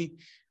wrong to me.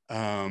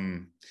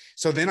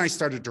 So then I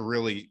started to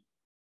really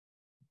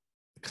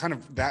kind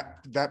of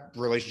that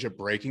relationship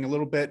breaking a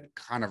little bit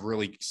kind of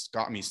really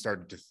got me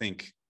started to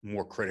think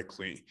more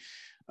critically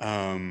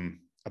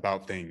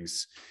about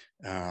things,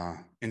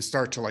 and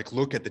start to like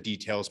look at the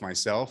details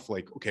myself,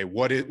 like, okay,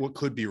 what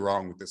could be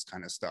wrong with this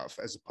kind of stuff,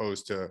 as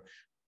opposed to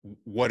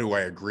what do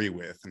I agree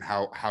with, and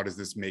how does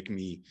this make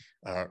me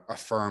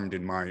affirmed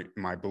in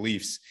my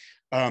beliefs.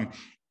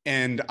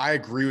 And I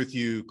agree with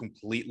you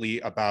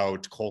completely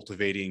about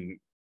cultivating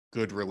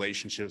good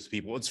relationships with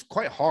people. It's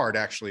quite hard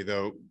actually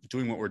though,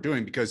 doing what we're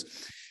doing, because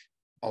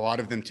a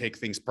lot of them take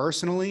things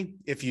personally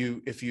if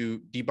you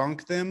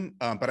debunk them.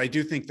 But I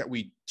do think that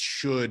we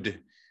should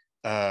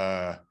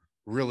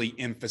really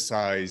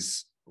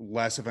emphasize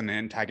less of an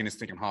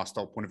antagonistic and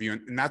hostile point of view.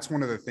 And that's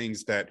one of the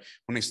things that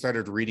when I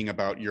started reading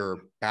about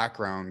your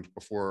background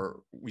before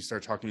we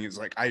started talking, it's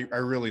like, I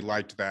really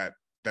liked that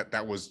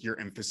was your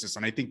emphasis.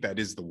 And I think that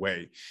is the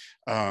way.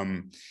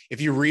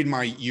 If you read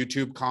my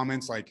YouTube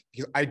comments, like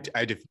I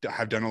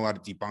have done a lot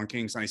of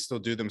debunkings and I still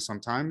do them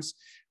sometimes.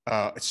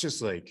 It's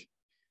just like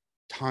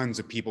tons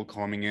of people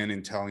coming in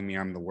and telling me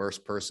I'm the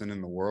worst person in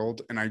the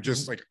world. And I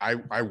just like,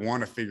 I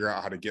want to figure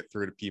out how to get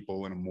through to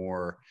people in a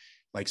more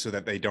like, so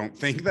that they don't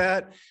think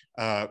that,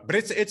 but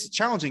it's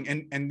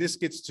challenging. And this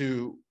gets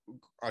to,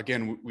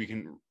 again,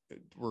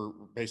 we're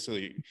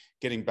basically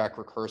getting back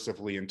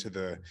recursively into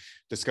the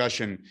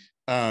discussion.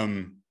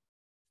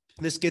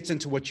 This gets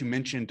into what you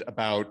mentioned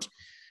about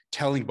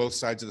telling both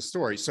sides of the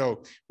story.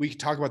 So we can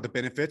talk about the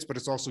benefits, but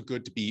it's also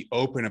good to be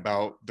open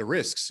about the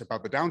risks,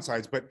 about the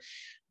downsides, but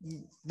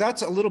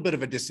that's a little bit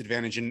of a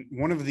disadvantage. And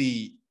one of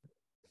the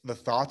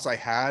thoughts I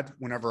had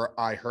whenever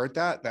I heard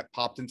that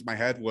popped into my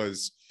head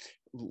was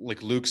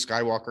like Luke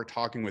Skywalker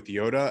talking with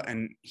Yoda,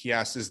 and he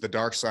asks, is the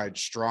dark side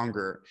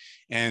stronger?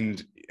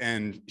 And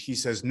he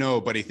says no,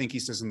 but I think he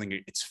says something,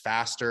 it's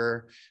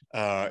faster,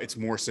 it's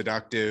more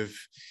seductive.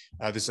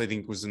 This I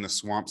think was in the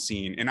swamp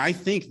scene. And I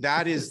think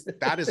that is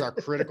our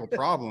critical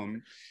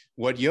problem.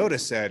 What Yoda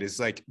said is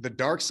like, the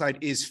dark side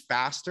is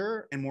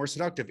faster and more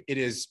seductive.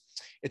 It's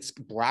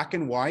black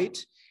and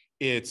white.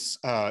 It's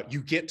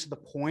you get to the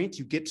point,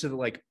 you get to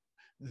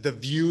the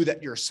view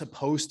that you're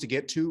supposed to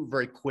get to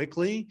very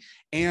quickly.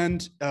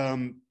 And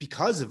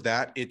because of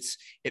that, it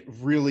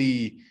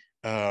really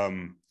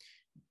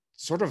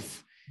sort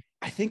of,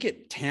 I think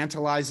it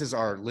tantalizes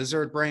our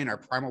lizard brain, our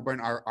primal brain,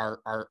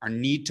 our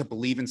need to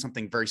believe in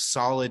something very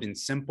solid and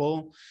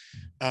simple.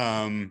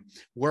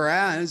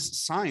 Whereas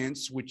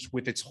science, which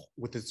with its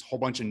whole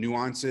bunch of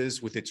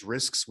nuances, with its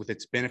risks, with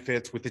its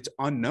benefits, with its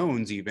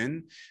unknowns,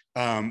 even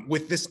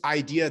with this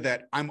idea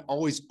that I'm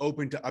always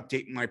open to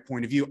updating my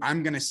point of view.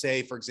 I'm going to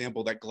say, for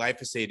example, that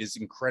glyphosate is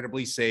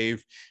incredibly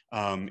safe.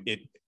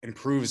 It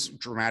improves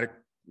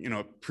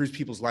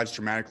people's lives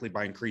dramatically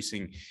by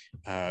increasing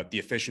the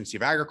efficiency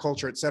of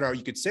agriculture, et cetera.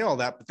 You could say all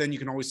that, but then you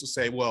can always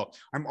say, well,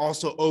 I'm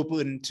also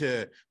open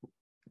to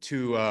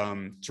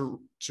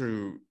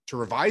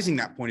revising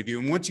that point of view.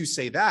 And once you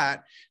say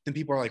that, then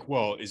people are like,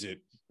 well, is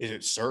it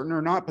certain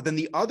or not? But then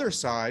the other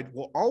side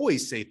will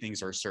always say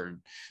things are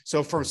certain.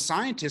 So for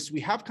scientists,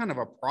 we have kind of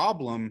a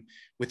problem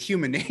with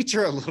human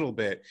nature a little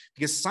bit,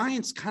 because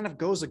science kind of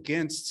goes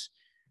against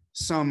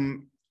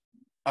some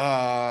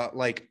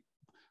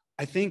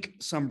I think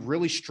some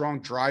really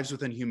strong drives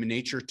within human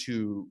nature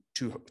to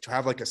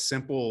have like a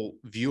simple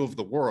view of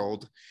the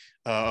world,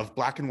 of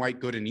black and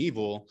white, good and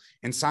evil.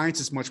 And science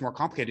is much more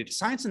complicated.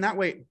 Science in that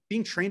way,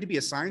 being trained to be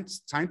a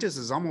scientist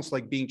is almost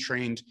like being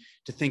trained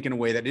to think in a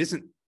way that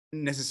isn't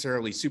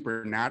necessarily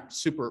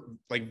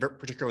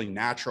particularly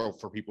natural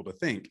for people to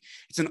think.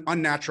 It's an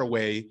unnatural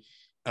way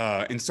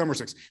in some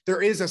respects.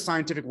 There is a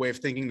scientific way of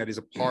thinking that is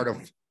a part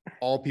of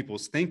all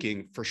people's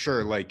thinking, for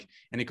sure. Like,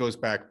 and it goes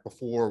back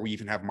before we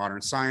even have modern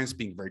science,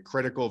 being very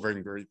critical,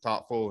 very, very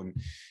thoughtful, and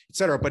et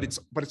cetera. But it's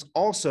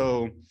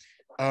also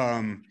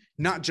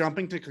not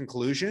jumping to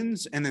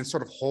conclusions and then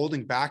sort of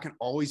holding back and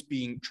always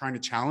trying to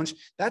challenge.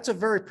 That's a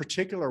very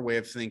particular way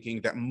of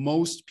thinking that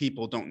most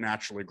people don't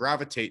naturally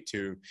gravitate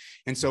to.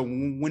 And so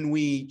when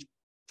we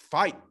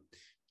fight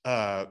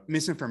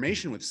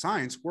misinformation with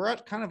science, we're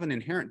at kind of an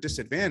inherent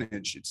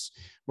disadvantage.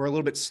 We're a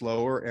little bit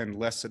slower and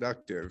less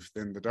seductive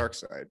than the dark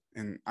side.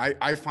 And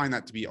I find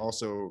that to be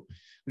also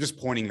just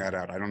pointing that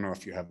out. I don't know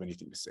if you have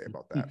anything to say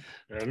about that.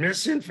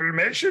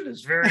 Misinformation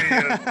is very,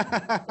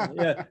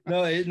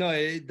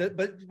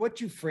 but what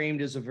you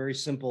framed is a very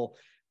simple,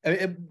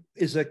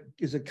 is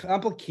a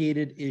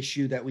complicated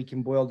issue that we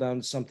can boil down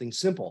to something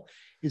simple,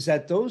 is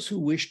that those who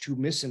wish to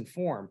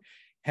misinform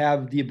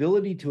have the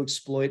ability to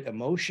exploit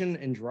emotion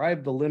and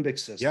drive the limbic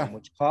system,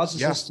 which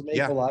causes us to make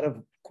a lot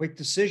of quick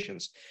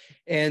decisions.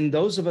 And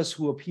those of us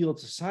who appeal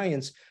to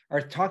science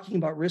are talking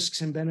about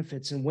risks and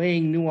benefits and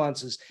weighing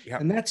nuances,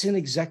 and that's an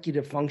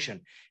executive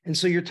function. And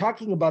so you're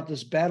talking about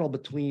this battle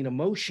between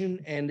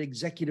emotion and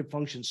executive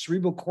function,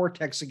 cerebral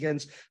cortex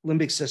against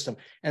limbic system.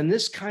 And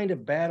this kind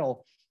of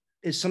battle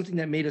is something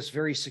that made us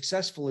very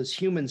successful as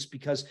humans,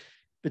 because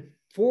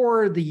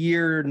before the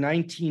year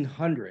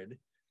 1900,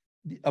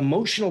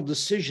 emotional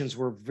decisions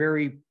were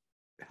very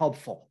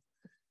helpful.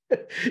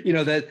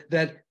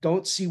 that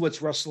don't see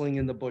what's rustling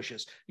in the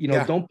bushes,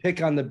 don't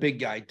pick on the big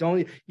guy,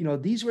 don't,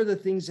 these were the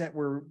things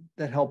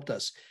that helped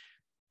us.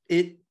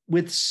 It,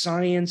 with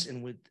science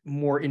and with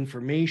more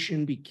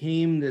information,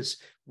 became this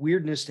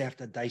weirdness to have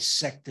to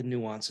dissect the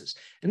nuances.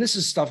 And this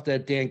is stuff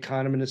that Dan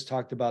Kahneman has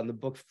talked about in the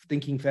book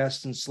Thinking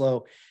Fast and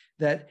Slow,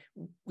 that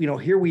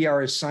here we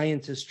are as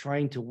scientists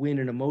trying to win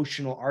an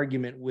emotional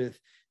argument with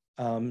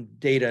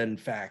data and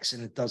facts,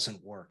 and it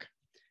doesn't work.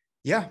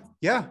 Yeah.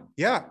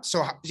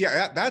 So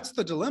that's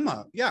the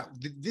dilemma.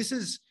 This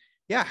is,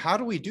 how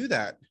do we do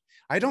that?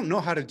 I don't know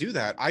how to do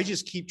that. I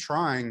just keep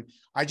trying.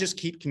 I just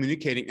keep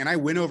communicating, and I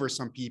win over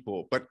some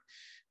people, but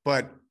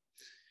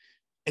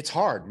it's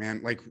hard,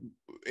 man. Like,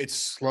 it's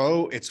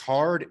slow, it's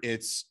hard,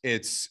 it's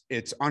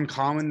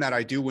uncommon that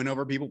I do win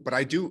over people, but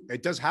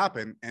it does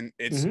happen. And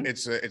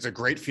it's a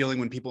great feeling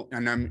when people,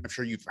 and I'm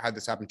sure you've had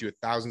this happen to you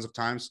thousands of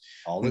times,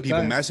 when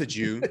people message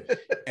you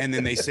and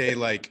then they say,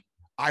 like,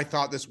 I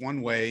thought this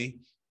one way,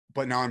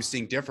 but now I'm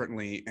seeing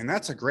differently. And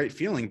that's a great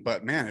feeling,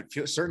 but man,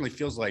 it certainly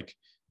feels like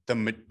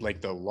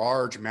the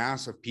large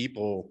mass of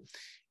people,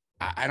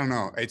 I don't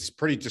know, it's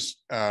pretty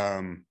just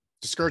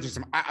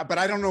discouraging. But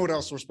I don't know what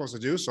else we're supposed to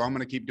do. So I'm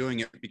going to keep doing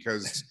it,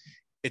 because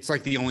it's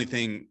like the only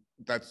thing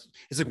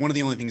it's like one of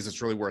the only things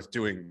that's really worth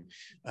doing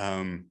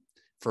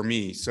for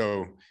me.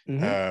 So,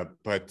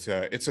 but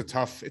it's a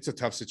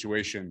tough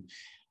situation.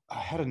 I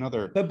had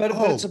another, but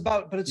it's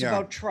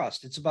about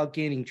trust. It's about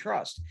gaining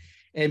trust.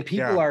 And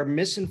people are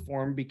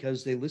misinformed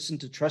because they listen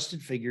to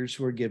trusted figures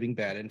who are giving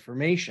bad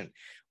information.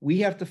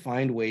 We have to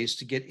find ways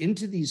to get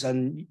into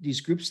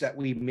these groups that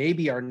we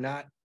maybe are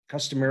not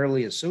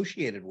customarily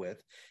associated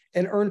with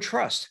and earn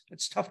trust.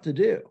 It's tough to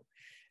do.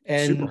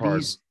 And super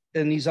hard.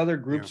 These other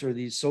groups or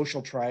these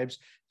social tribes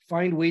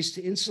find ways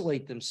to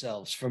insulate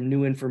themselves from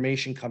new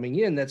information coming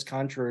in that's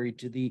contrary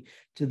to the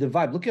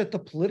vibe. Look at the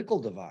political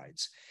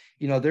divides.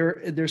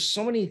 There's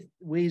so many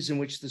ways in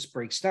which this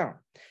breaks down.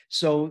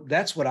 So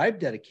that's what I've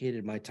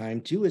dedicated my time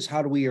to, is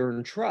how do we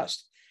earn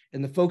trust?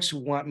 And the folks who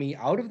want me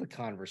out of the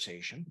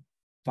conversation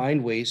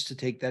find ways to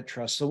take that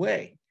trust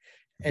away.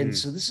 And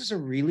so this is a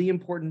really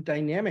important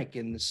dynamic,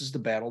 and this is the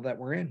battle that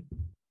we're in.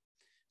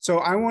 So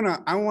I want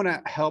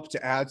to help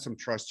to add some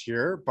trust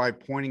here by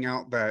pointing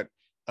out that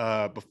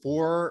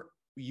before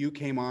you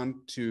came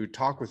on to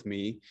talk with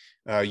me,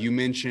 you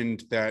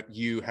mentioned that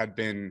you had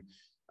been,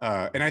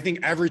 and I think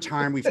every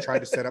time we've tried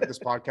to set up this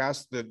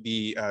podcast,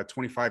 the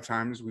 25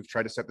 times we've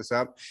tried to set this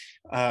up,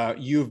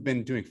 you've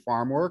been doing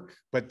farm work,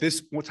 but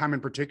this one time in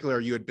particular,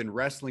 you had been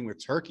wrestling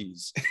with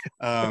turkeys.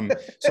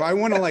 So I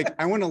want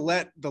to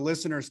let the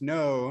listeners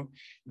know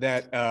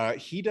that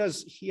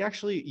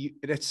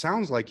it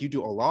sounds like you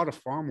do a lot of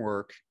farm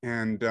work.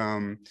 And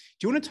do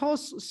you want to tell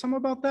us some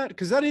about that?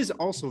 Because that is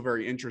also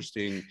very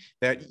interesting,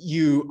 that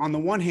you, on the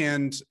one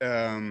hand,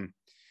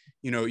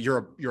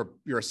 you're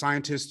a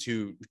scientist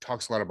who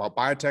talks a lot about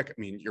biotech. I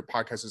mean, your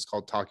podcast is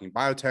called Talking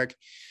Biotech,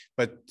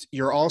 but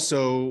you're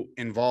also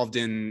involved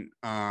in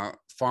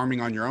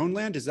farming on your own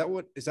land. Is that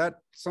right?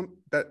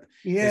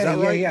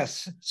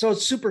 Yes. So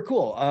it's super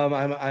cool.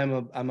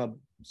 I'm a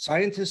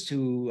scientist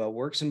who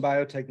works in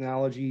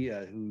biotechnology,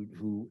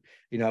 who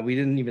we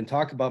didn't even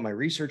talk about my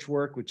research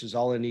work, which is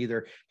all in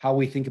either how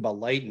we think about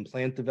light and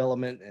plant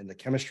development and the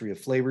chemistry of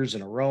flavors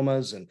and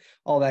aromas and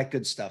all that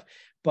good stuff.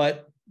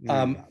 But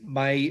when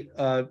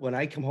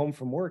I come home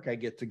from work, I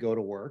get to go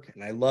to work,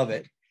 and I love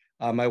it.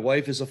 My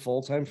wife is a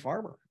full-time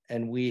farmer,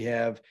 and we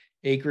have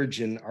acreage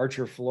in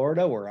Archer,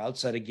 Florida. We're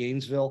outside of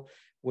Gainesville,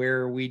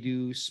 where we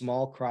do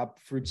small crop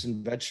fruits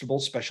and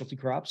vegetables, specialty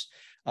crops,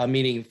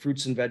 meaning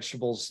fruits and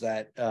vegetables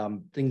that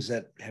things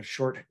that have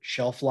short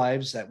shelf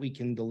lives that we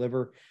can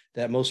deliver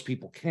that most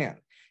people can't.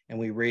 And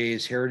we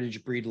raise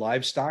heritage breed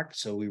livestock.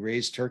 So we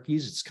raise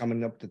turkeys. It's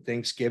coming up to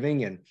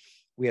Thanksgiving, and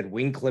we had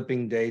wing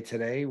clipping day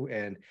today,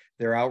 and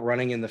they're out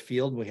running in the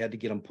field. We had to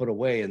get them put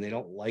away, and they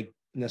don't like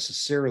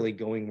necessarily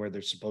going where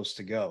they're supposed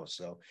to go.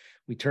 So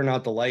we turn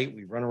out the light,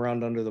 we run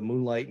around under the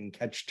moonlight and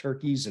catch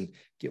turkeys and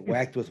get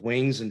whacked with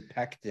wings and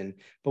pecked,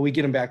 but we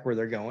get them back where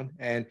they're going.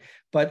 And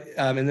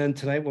then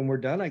tonight when we're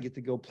done, I get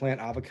to go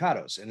plant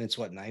avocados, and it's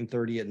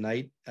 9:30 at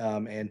night. Oh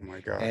my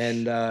gosh.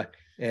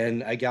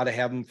 And I got to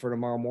have them for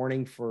tomorrow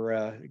morning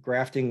for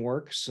grafting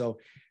work. So,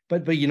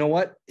 but you know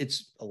what?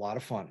 It's a lot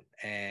of fun,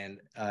 and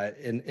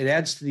it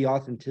adds to the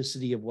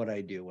authenticity of what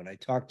I do. When I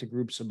talk to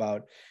groups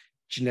about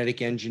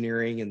genetic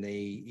engineering and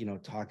they,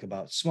 talk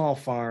about small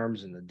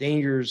farms and the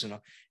dangers, and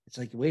it's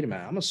like, wait a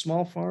minute, I'm a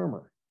small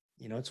farmer.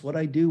 It's what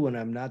I do when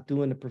I'm not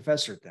doing the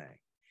professor thing,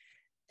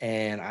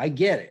 and I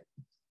get it.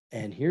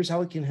 And here's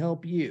how it can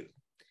help you.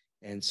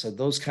 And so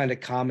those kind of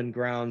common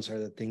grounds are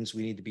the things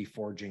we need to be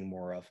forging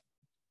more of.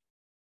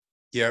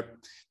 Yep.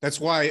 That's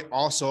why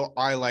also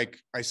I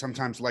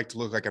sometimes like to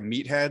look like a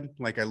meathead,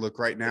 like I look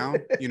right now,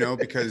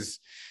 because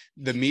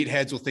the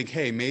meatheads will think,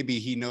 hey, maybe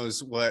he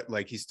knows what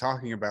like he's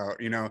talking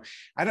about.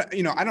 I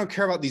don't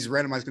care about these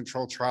randomized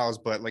controlled trials,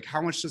 but like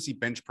how much does he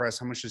bench press?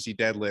 How much does he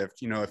deadlift?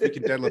 If he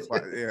can deadlift,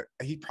 yeah,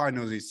 he probably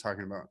knows what he's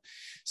talking about.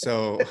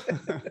 So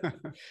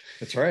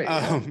that's right.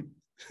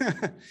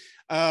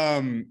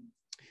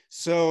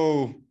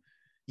 So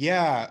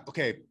yeah.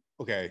 Okay.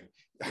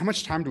 How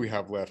much time do we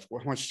have left?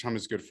 How much time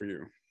is good for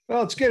you?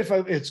 Well, it's good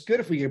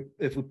if we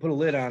put a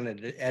lid on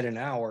it at an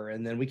hour,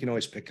 and then we can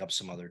always pick up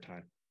some other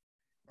time.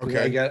 Okay.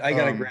 I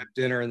got to grab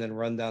dinner and then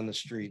run down the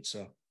street.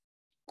 So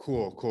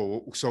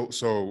cool.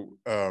 So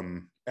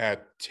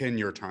at 10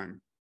 your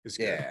time is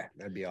good. Yeah,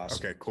 that'd be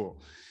awesome. Okay, cool.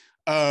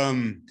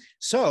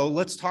 So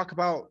let's talk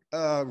about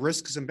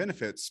risks and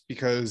benefits,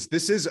 because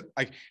this is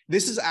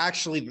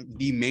actually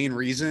the main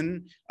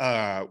reason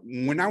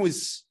when I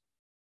was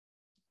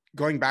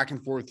going back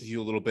and forth with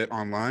you a little bit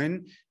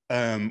online,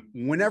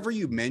 whenever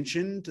you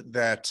mentioned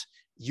that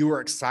you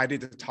were excited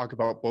to talk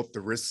about both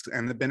the risks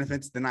and the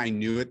benefits, then I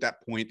knew at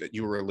that point that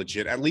you were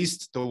legit. At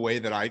least the way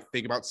that I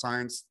think about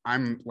science,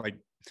 I'm like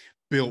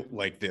built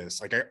like this.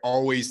 Like I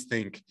always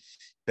think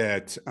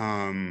that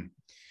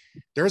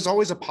there's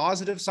always a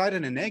positive side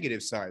and a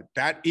negative side.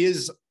 That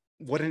is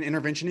what an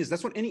intervention is.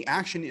 That's what any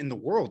action in the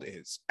world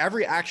is.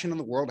 Every action in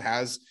the world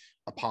has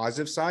a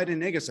positive side and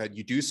a negative side.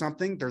 You do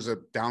something, there's a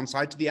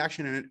downside to the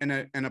action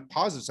and a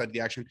positive side to the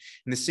action.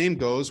 And the same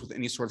goes with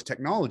any sort of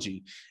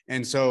technology.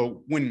 And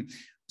so when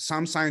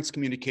some science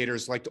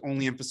communicators like to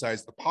only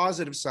emphasize the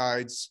positive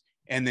sides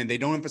and then they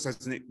don't emphasize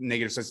the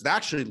negative sides, that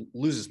actually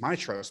loses my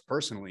trust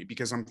personally,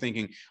 because I'm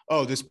thinking,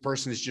 oh, this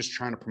person is just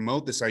trying to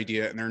promote this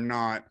idea and they're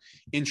not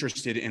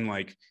interested in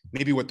like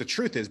maybe what the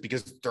truth is,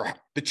 because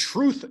the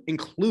truth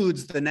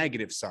includes the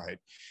negative side.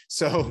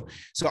 So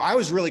I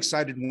was really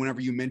excited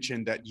whenever you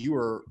mentioned that you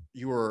were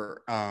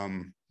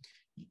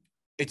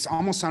it's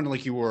almost sounded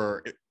like you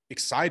were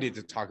excited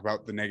to talk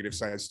about the negative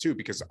sides too,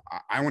 because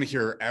I want to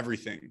hear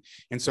everything.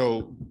 And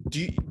so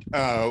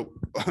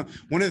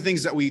one of the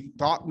things that we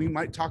thought we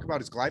might talk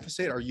about is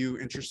glyphosate. Are you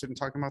interested in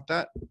talking about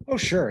that? Oh,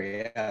 sure.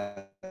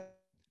 Yeah.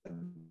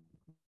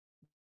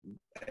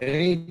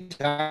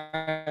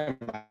 Anytime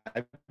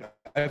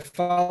I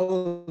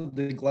followed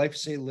the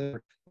glyphosate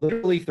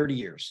literally 30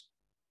 years.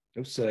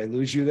 Oops, did I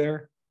lose you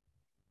there?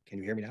 Can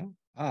you hear me now?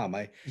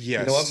 Yes. You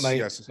know what?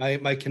 Yes.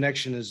 My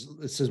connection it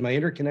says my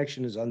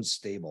interconnection is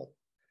unstable.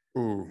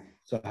 Ooh.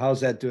 So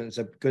how's that doing? Is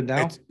that good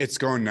now? It's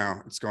going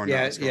now. It's going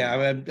now.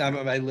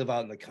 I live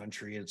out in the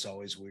country. It's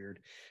always weird.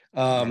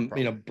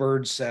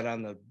 Birds set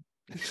on the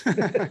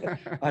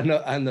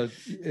on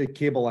the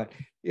cable line.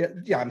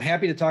 Yeah. I'm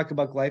happy to talk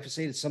about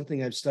glyphosate. It's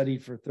something I've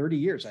studied for 30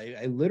 years.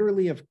 I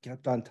literally have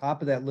kept on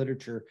top of that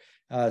literature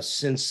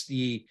since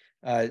the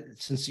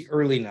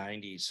early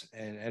 90s,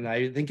 and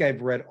I think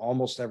I've read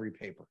almost every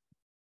paper.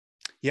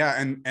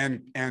 Yeah,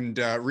 and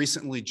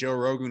recently Joe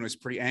Rogan was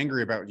pretty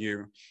angry about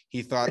you.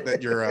 He thought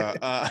that you're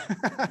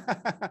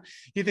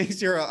he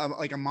thinks you're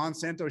like a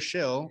Monsanto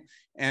shill,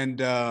 and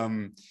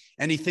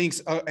he thinks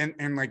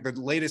and like the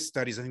latest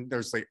studies, I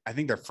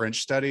think they're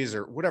French studies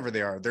or whatever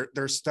they are.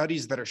 They're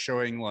studies that are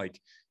showing like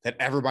that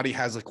everybody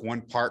has like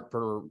 1 part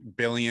per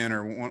billion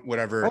or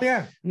whatever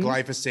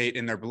glyphosate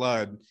in their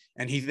blood,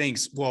 and he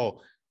thinks,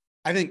 well,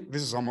 I think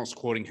this is almost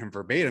quoting him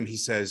verbatim. He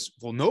says,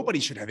 well, nobody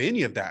should have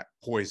any of that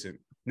poison.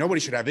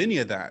 Nobody should have any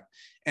of that.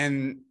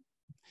 And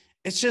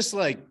it's just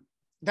like,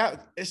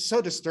 that is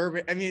so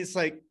disturbing. I mean, it's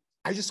like,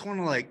 I just want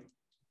to like,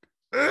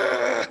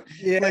 but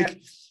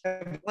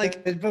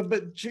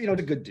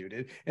a good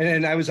dude.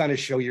 And I was on his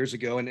show years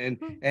ago and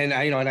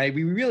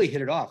we really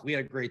hit it off. We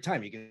had a great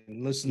time. You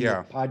can listen to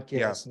the podcast.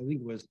 Yeah. I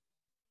think it was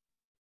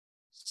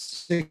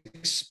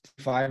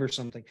 6-5 or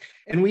something.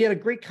 And we had a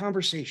great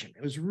conversation.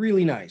 It was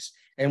really nice.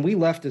 And we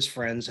left as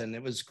friends and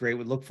it was great.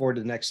 We look forward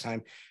to the next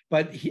time.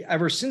 But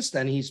ever since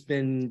then, he's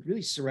been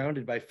really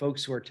surrounded by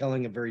folks who are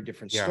telling a very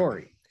different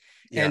story.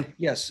 Yeah. And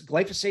yes,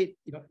 glyphosate,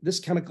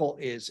 this chemical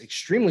is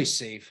extremely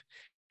safe.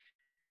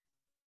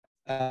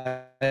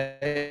 As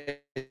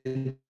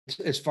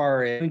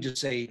far as, let me just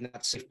say,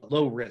 not safe, but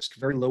low risk,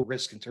 very low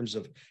risk in terms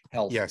of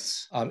health.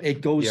 Yes. It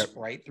goes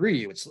right through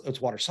you.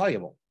 It's water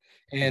soluble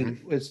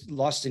and it's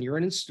lost in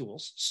urine and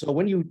stools. So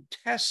when you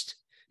test,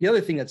 the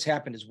other thing that's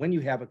happened is when you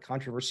have a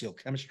controversial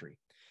chemistry,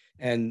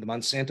 and the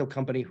Monsanto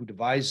company who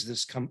devised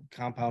this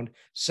compound,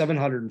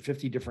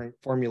 750 different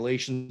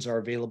formulations are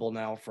available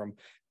now from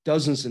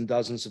dozens and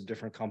dozens of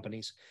different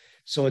companies.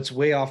 So it's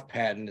way off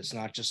patent. It's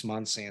not just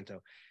Monsanto.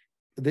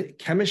 The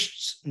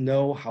chemists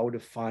know how to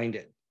find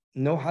it.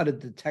 know how to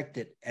detect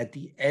it at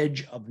the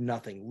edge of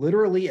nothing,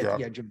 literally at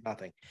the edge of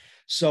nothing.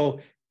 So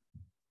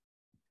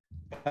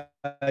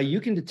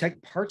you can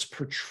detect parts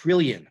per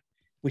trillion,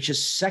 which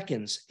is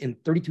seconds in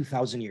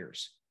 32,000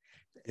 years.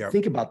 Yep.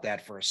 Think about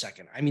that for a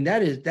second. I mean,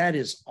 that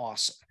is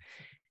awesome.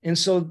 And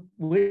so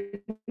when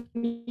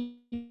you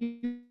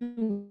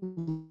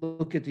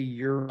look at the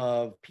year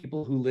of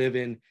people who live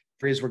in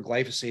areas where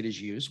glyphosate is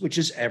used, which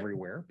is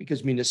everywhere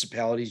because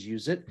municipalities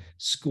use it,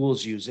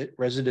 schools use it,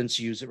 residents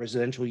use it,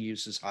 residential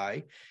use is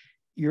high,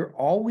 you're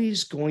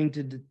always going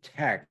to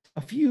detect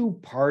a few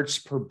parts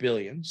per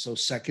billion, so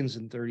seconds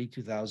in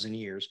 32,000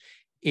 years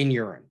in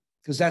urine,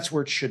 because that's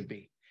where it should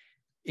be.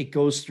 It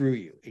goes through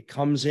you. It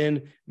comes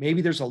in.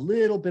 Maybe there's a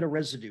little bit of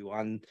residue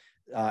on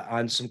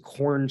some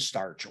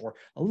cornstarch, or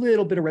a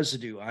little bit of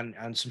residue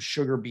on some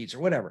sugar beets or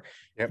whatever.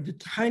 Yep. The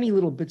tiny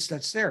little bits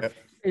that's there, yep.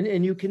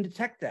 and you can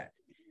detect that.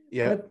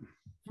 Yep. But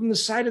from the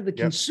side of the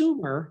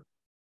consumer,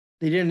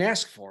 they didn't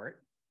ask for it.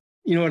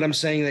 You know what I'm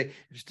saying?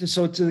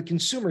 So to the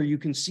consumer, you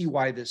can see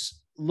why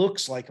this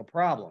looks like a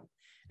problem.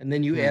 And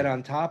then you add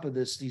on top of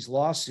this, these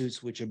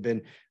lawsuits, which have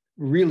been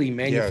really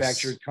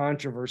manufactured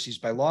controversies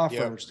by law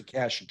firms to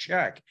cash a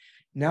check.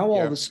 Now,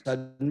 all of a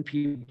sudden,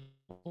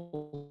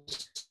 people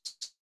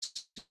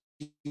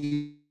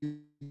see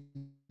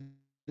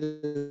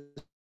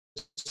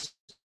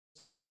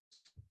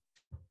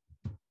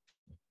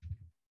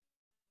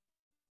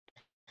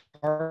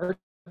parts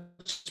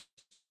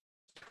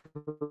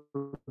per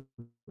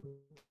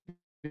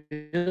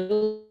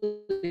billion.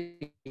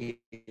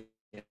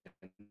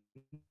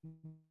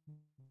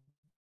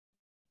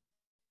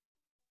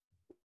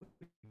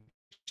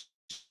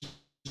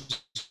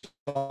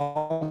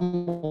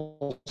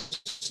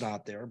 Almost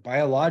not there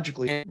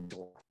biologically.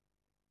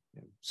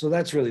 So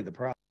that's really the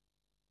problem.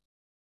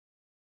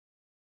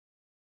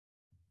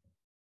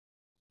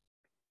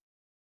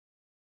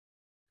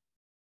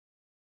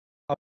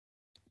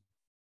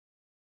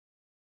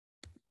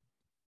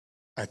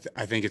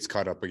 I think it's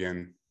caught up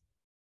again.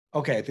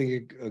 Okay, I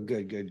think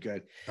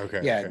good.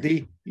 Okay. Yeah.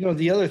 Okay.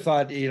 The other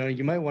thought,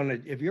 you might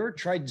want to. Have you ever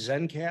tried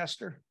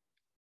Zencastr?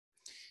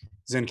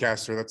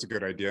 Zencastr, that's a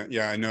good idea.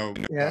 Yeah, I know.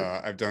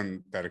 Yeah. I've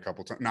done that a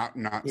couple times. Not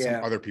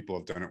some other people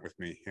have done it with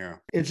me. Yeah.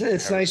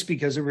 It's nice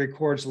because it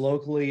records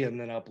locally and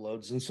then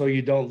uploads, and so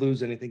you don't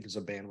lose anything because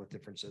of bandwidth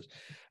differences.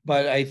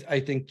 But I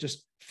think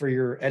just for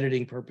your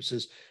editing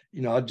purposes,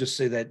 I'll just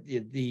say that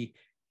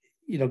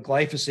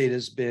glyphosate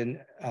has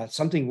been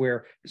something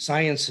where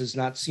science has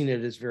not seen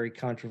it as very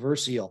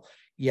controversial,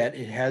 yet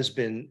it has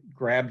been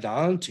grabbed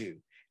onto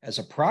as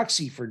a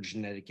proxy for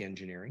genetic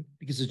engineering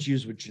because it's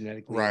used with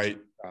genetically engineered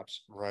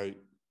crops. Right.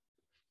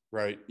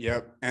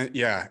 Yep.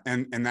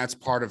 And that's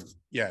part of,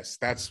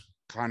 that's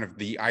kind of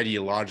the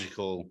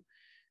ideological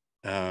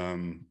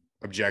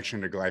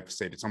objection to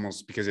glyphosate. It's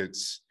almost because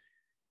it's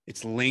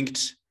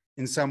linked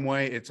in some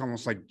way. It's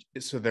almost like,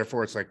 so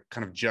therefore it's like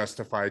kind of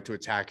justified to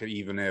attack it,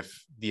 even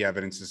if the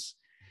evidence is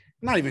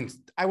not even,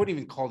 I wouldn't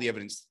even call the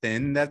evidence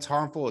thin that's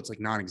harmful. It's like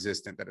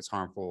non-existent that it's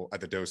harmful at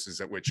the doses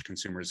at which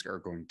consumers are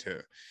going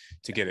to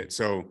get it.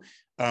 So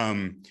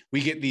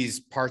we get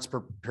these parts per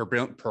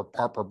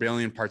part per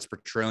billion, parts per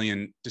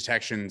trillion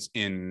detections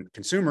in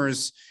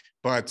consumers.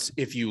 But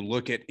if you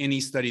look at any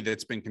study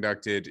that's been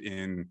conducted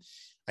in,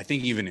 I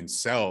think even in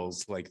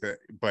cells,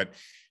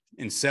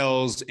 in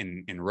cells,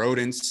 in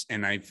rodents,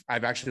 and I've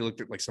actually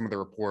looked at like some of the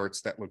reports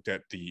that looked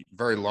at the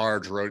very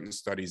large rodent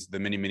studies, the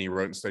many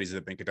rodent studies that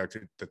have been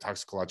conducted, the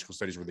toxicological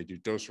studies where they do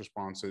dose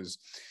responses,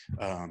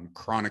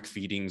 chronic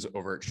feedings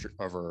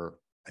over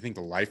I think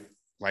the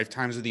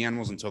lifetimes of the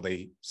animals until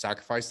they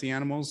sacrifice the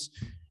animals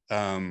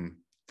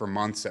for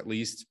months at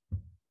least.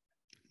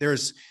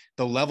 There's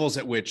the levels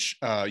at which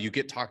you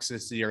get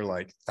toxicity are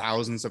like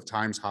thousands of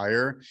times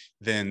higher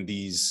than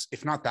these,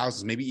 if not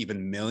thousands, maybe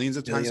even millions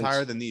of times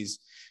higher than these.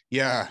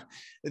 Yeah.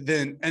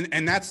 Then,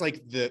 and that's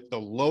like the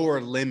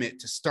lower limit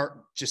to start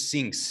just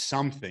seeing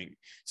something,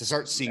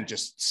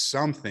 just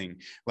something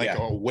like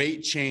a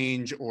weight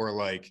change or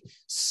like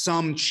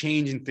some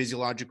change in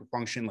physiological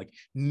function, like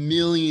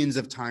millions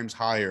of times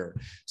higher.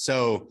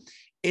 So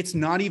it's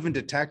not even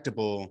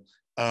detectable.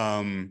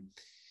 And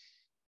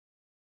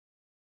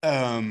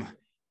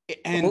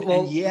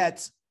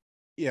yet,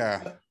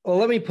 well,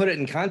 let me put it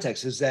in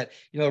context is that,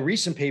 a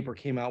recent paper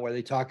came out where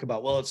they talk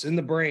about, well, it's in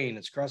the brain,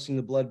 it's crossing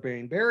the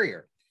blood-brain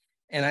barrier.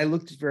 And I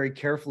looked very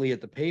carefully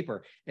at the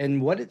paper.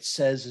 And what it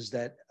says is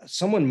that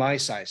someone my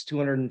size,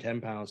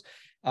 210 pounds,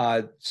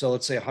 so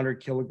let's say 100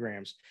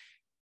 kilograms,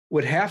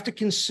 would have to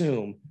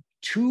consume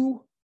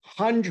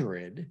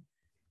 200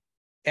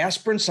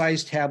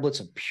 aspirin-sized tablets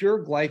of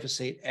pure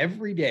glyphosate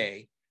every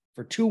day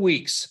for 2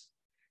 weeks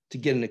to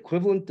get an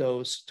equivalent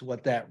dose to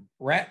what that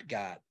rat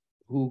got,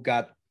 who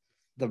got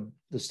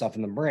the stuff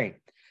in the brain.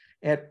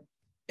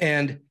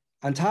 And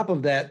on top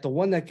of that, the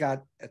one that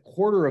got a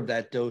quarter of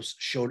that dose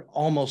showed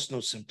almost no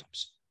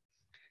symptoms.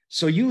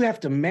 So you have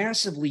to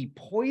massively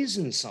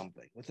poison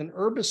something with an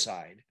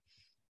herbicide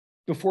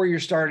before you're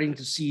starting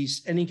to see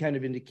any kind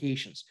of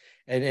indications.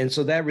 And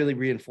so that really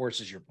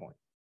reinforces your point.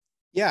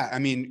 Yeah, I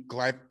mean,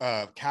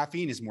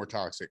 caffeine is more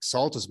toxic.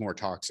 Salt is more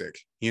toxic.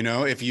 You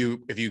know, if you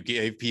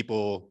gave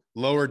people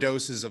lower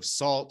doses of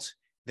salt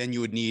than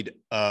you would need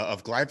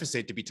of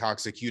glyphosate to be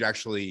toxic, you'd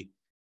actually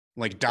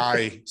like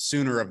die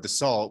sooner of the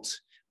salt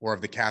or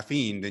of the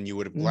caffeine than you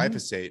would of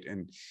glyphosate.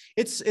 And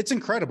it's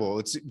incredible.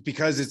 It's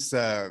because it's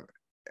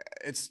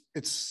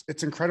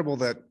incredible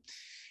that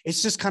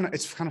it's kind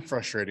of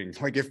frustrating.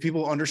 Like if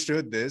people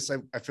understood this,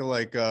 I feel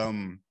like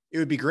it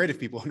would be great if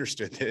people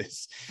understood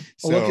this.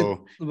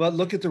 So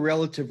look at the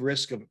relative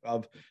risk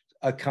of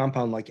a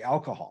compound like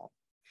alcohol,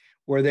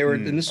 where they were,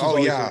 and this is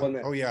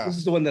this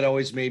is the one that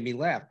always made me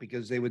laugh,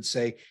 because they would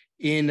say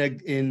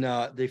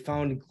they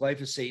found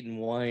glyphosate in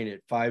wine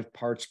at 5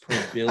 parts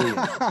per billion.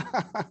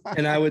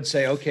 And I would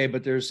say, okay,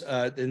 but there's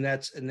and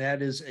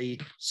that is a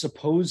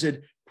supposed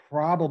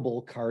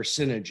probable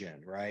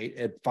carcinogen, right?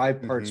 At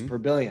 5 parts per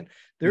billion.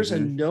 There's a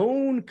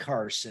known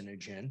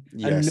carcinogen,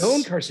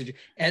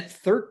 at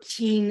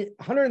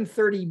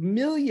 130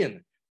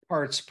 million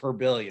parts per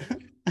billion.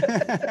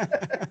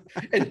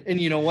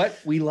 and you know what?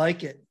 We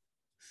like it.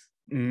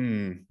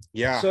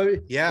 Yeah. So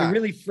it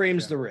really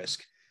frames the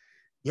risk.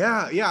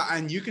 Yeah.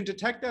 And you can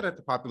detect that at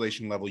the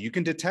population level. You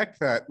can detect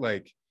that,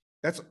 like,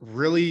 that's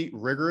really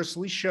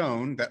rigorously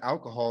shown that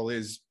alcohol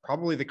is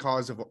probably the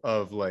cause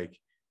of like,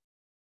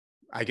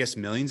 I guess,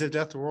 millions of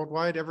deaths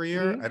worldwide every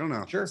year. I don't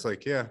know. Sure. It's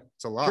like, yeah,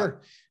 it's a lot.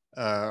 Sure.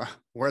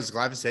 Whereas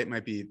glyphosate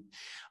might be.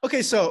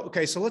 Okay. So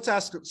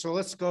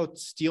let's go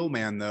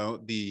Steelman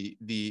though.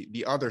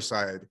 The other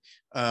side.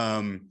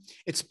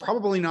 It's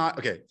probably not.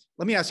 Okay.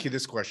 Let me ask you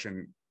this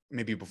question.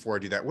 Maybe before I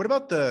do that, what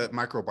about the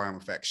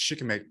microbiome effects,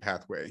 shikimate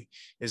pathway?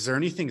 Is there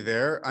anything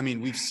there? I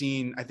mean, we've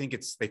seen, I think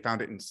they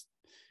found it in,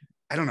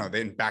 I don't know,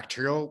 in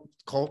bacterial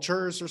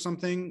cultures or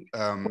something.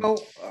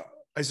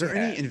 Is there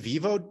any in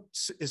vivo?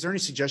 Is there any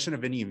suggestion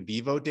of any in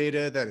vivo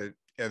data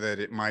that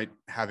it might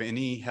have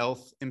any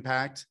health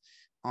impact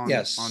on?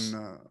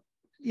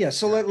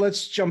 So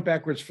let's jump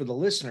backwards for the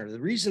listener. The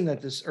reason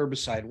that this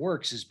herbicide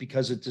works is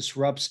because it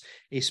disrupts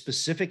a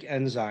specific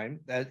enzyme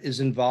that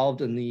is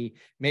involved in the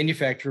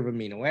manufacture of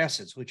amino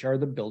acids, which are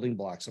the building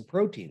blocks of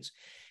proteins.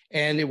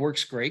 And it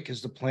works great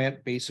because the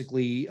plant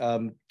basically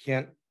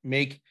can't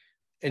make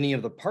any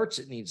of the parts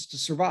it needs to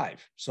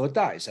survive. So it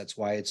dies. That's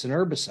why it's an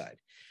herbicide.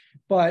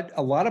 But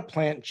a lot of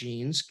plant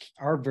genes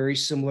are very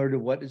similar to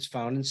what is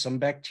found in some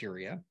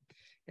bacteria,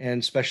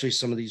 and especially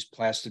some of these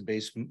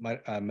plastid-based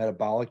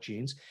metabolic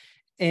genes.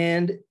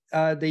 And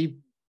they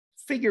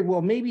figured,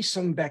 well, maybe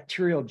some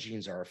bacterial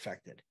genes are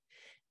affected.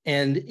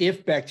 And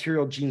if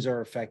bacterial genes are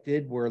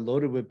affected, we're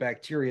loaded with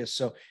bacteria.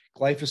 So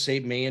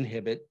glyphosate may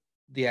inhibit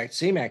the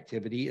same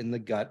activity in the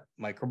gut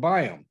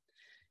microbiome.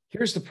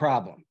 Here's the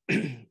problem,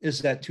 is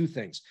that 2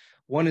 things.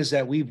 One is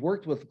that we've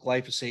worked with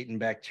glyphosate and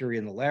bacteria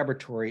in the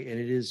laboratory, and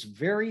it is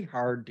very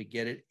hard to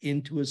get it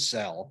into a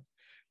cell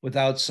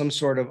without some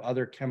sort of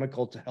other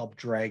chemical to help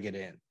drag it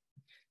in.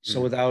 So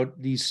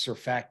without these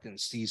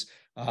surfactants, these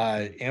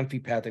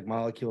amphipathic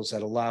molecules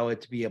that allow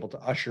it to be able to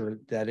usher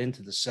that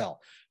into the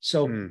cell.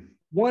 So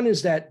one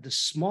is that the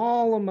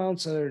small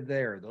amounts that are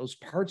there, those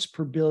parts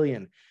per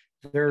billion,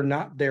 they're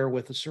not there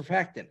with a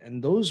surfactant,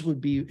 and those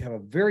would have a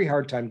very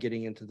hard time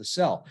getting into the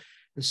cell.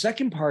 The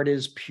second part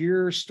is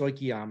pure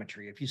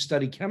stoichiometry. If you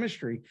study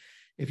chemistry,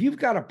 if you've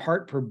got a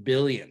part per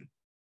billion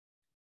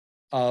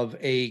of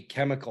a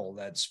chemical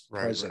that's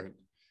present,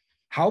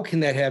 how can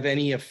that have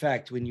any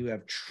effect when you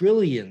have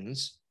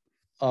trillions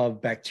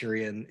of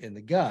bacteria in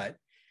the gut,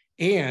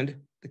 and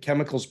the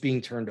chemicals being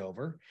turned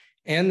over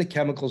and the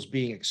chemicals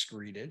being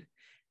excreted?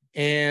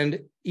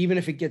 And even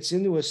if it gets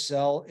into a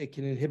cell, it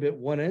can inhibit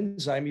one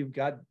enzyme. You've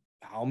got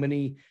how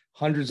many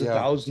hundreds of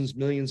thousands,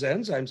 millions of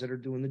enzymes that are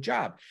doing the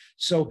job.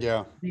 So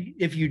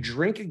if you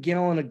drink a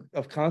gallon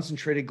of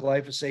concentrated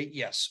glyphosate,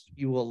 yes,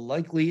 you will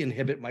likely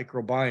inhibit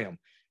microbiome,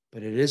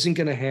 but it isn't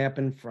going to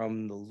happen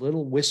from the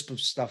little wisp of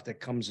stuff that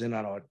comes in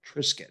on a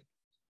Triscuit.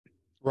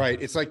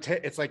 Right. It's like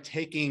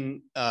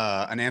taking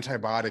an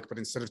antibiotic, but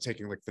instead of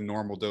taking like the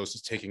normal dose,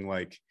 it's taking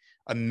like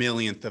a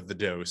millionth of the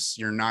dose.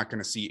 You're not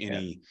going to see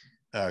any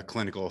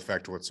clinical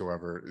effect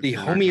whatsoever. The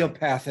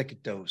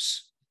homeopathic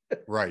dose.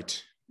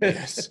 Right.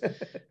 Yes.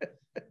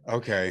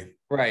 Okay.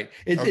 Right.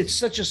 It's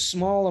such a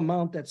small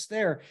amount that's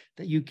there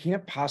that you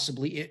can't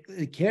possibly,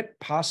 it can't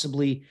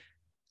possibly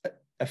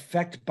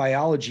affect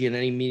biology in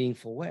any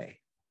meaningful way.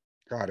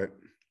 Got it.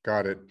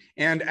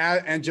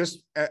 And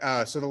just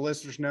so the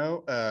listeners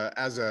know,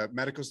 as a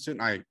medical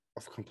student, I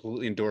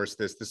completely endorse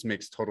this. This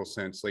makes total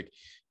sense. Like,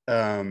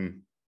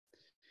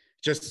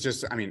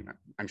 just, I mean,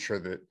 I'm sure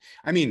that,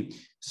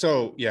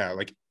 so yeah,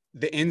 like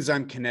the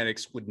enzyme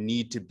kinetics would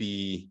need to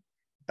be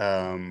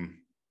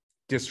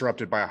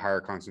disrupted by a higher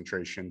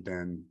concentration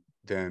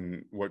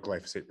than what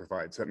glyphosate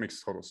provides. That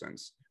makes total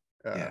sense.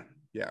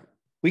 Yeah.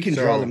 We can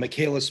draw the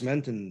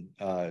Michaelis-Menten.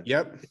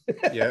 Yep.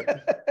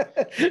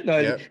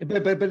 No,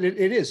 but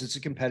it's a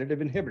competitive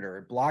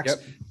inhibitor. It blocks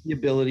the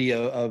ability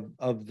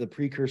of the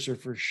precursor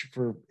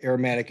for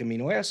aromatic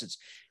amino acids,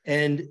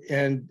 and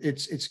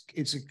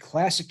it's a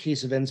classic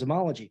case of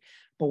enzymology.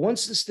 But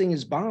once this thing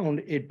is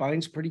bound, it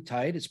binds pretty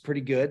tight. It's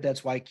pretty good.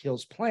 That's why it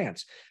kills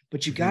plants.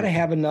 But you got to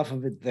have enough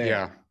of it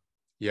there.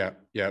 Yeah.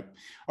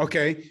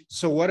 Okay.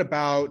 So what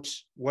about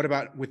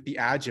with the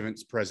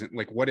adjuvants present?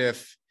 Like what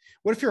if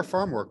you're a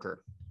farm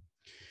worker?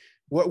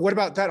 What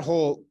about that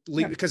whole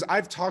league? Because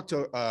I've talked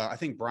to I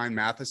think Brian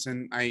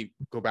Matheson. I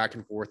go back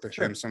and forth with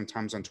him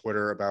sometimes on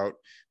Twitter about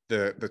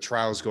the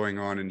trials going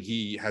on, and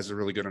he has a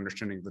really good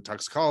understanding of the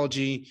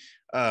toxicology.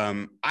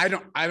 I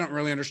don't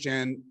really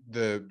understand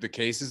the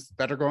cases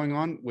that are going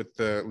on with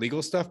the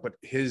legal stuff, but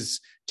his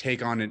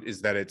take on it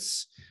is that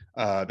it's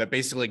that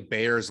basically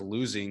Bayer's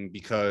losing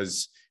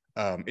because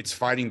it's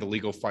fighting the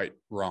legal fight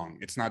wrong.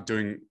 It's not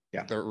doing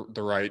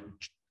the right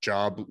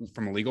job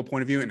from a legal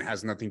point of view, and it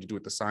has nothing to do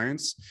with the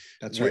science.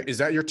 That's right. Is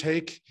that your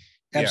take?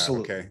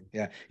 Absolutely.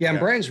 Yeah. And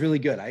Brian's really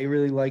good. I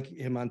really like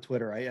him on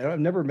Twitter. I've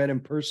never met him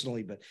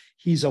personally, but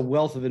he's a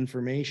wealth of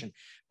information.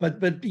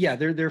 But yeah,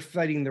 they're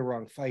fighting the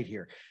wrong fight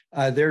here.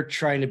 They're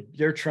trying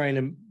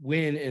to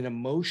win an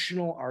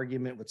emotional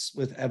argument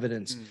with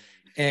evidence,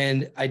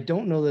 and I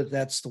don't know that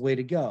that's the way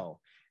to go.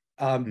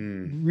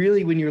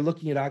 Really, when you're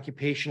looking at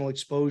occupational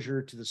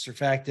exposure to the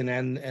surfactant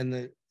and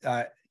the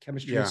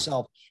chemistry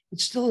itself,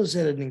 it still is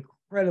at an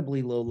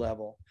incredibly low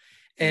level,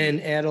 and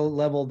at a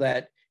level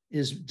that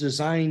is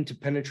designed to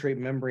penetrate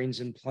membranes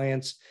in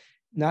plants,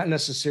 not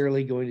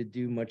necessarily going to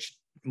do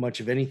much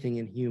of anything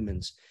in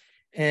humans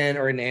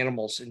or in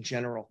animals in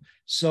general.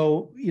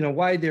 So,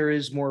 why there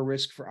is more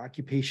risk for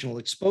occupational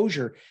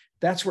exposure,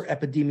 that's where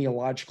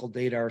epidemiological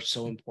data are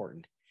so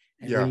important.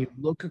 And when you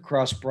look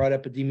across broad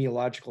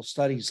epidemiological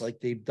studies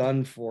like they've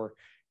done for,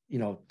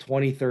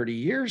 20, 30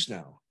 years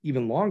now,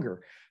 even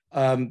longer,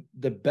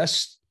 the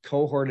best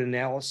cohort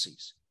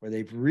analyses where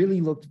they've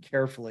really looked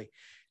carefully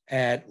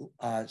at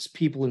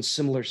people in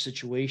similar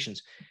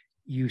situations,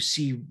 you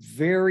see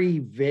very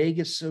vague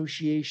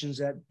associations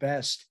at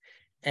best,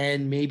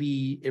 and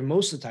maybe, and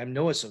most of the time,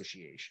 no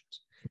associations.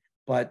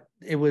 But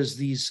it was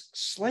these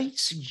slight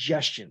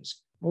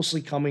suggestions,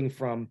 mostly coming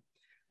from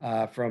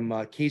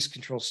case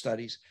control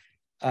studies,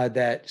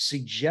 that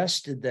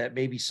suggested that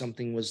maybe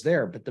something was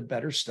there, but the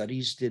better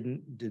studies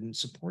didn't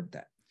support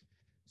that.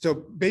 So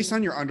based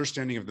on your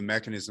understanding of the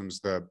mechanisms,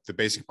 the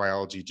basic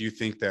biology, do you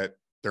think that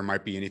there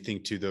might be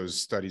anything to those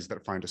studies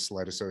that find a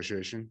slight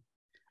association?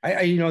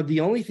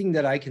 The only thing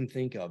that I can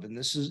think of, and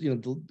this is,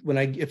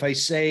 if I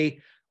say,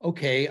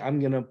 okay, I'm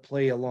going to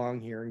play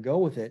along here and go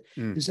with it,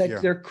 is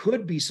that there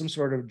could be some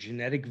sort of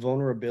genetic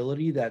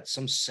vulnerability that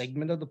some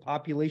segment of the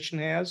population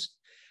has.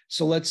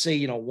 So let's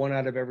say, 1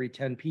 out of every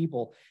 10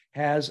 people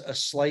has a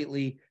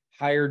slightly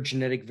higher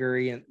genetic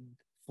variant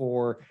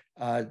for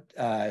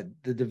the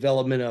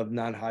development of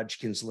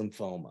non-Hodgkin's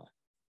lymphoma.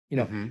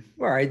 All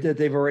right, that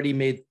they've already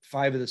made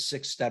 5 of the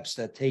 6 steps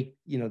that take,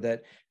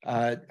 that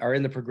are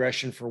in the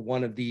progression for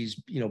one of these,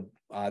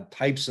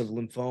 types of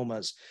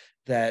lymphomas,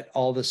 that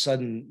all of a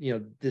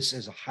sudden, this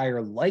has a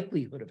higher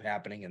likelihood of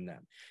happening in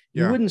them.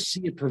 You wouldn't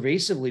see it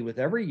pervasively with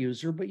every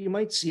user, but you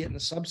might see it in a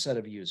subset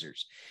of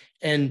users.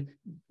 And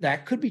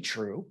that could be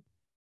true.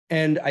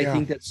 And I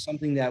think that's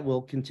something that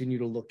we'll continue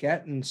to look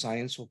at, and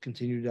science will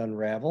continue to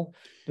unravel.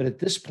 But at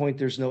this point,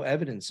 there's no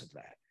evidence of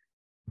that.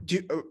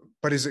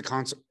 But is it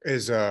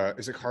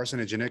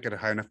carcinogenic at a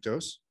high enough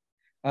dose?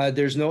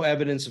 There's no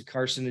evidence of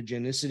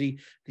carcinogenicity.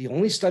 The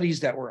only studies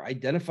that were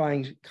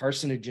identifying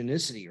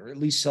carcinogenicity, or at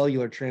least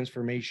cellular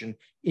transformation,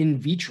 in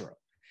vitro,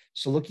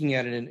 so looking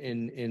at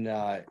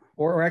it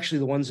or actually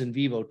the ones in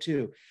vivo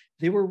too,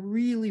 they were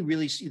really,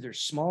 really either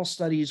small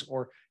studies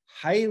or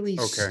highly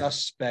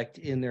suspect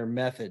in their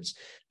methods.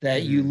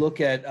 That you look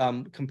at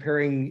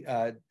comparing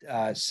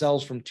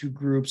cells from 2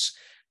 groups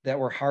that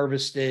were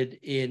harvested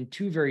in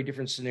 2 very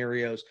different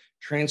scenarios,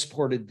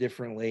 transported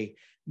differently.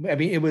 I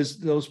mean,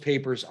 those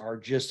papers are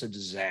just a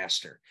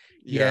disaster.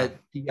 Yet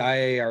the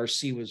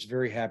IARC was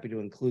very happy to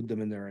include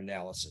them in their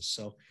analysis.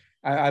 So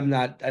I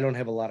don't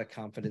have a lot of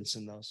confidence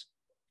in those.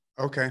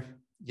 Okay.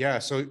 Yeah.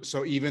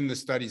 So even the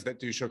studies that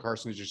do show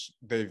carcinogens,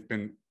 they've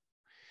been,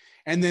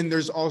 and then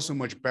there's also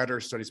much better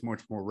studies,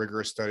 much more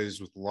rigorous studies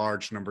with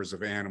large numbers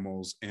of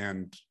animals.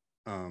 And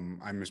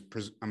I'm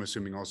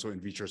assuming also in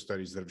vitro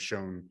studies that have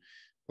shown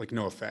like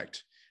no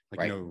effect,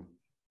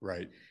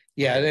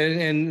 Yeah,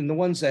 and the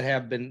ones that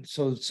have been,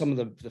 so some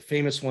of the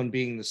famous one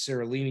being the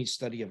Seralini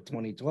study of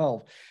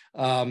 2012,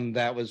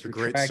 that was the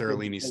great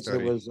Seralini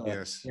study. It was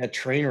a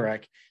train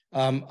wreck.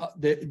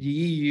 The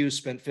EU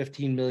spent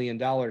 $15 million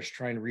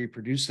trying to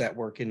reproduce that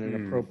work in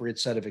an appropriate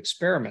set of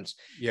experiments.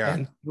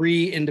 And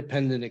 3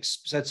 independent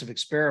sets of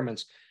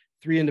experiments,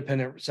 3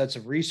 independent sets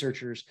of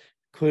researchers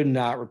could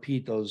not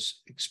repeat those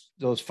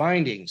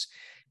findings.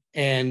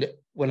 And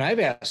when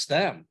I've asked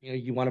them,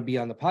 you want to be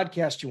on the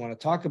podcast, you want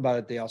to talk about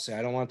it, they all say,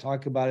 I don't want to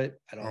talk about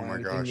it. I don't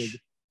want anything to do.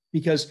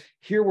 Because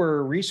here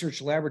were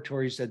research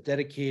laboratories that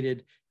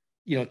dedicated,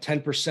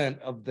 10%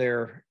 of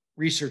their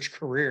research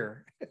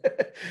career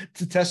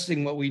to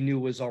testing what we knew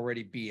was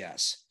already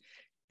BS.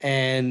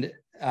 And,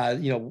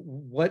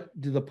 what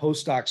do the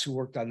postdocs who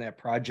worked on that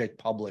project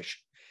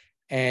publish?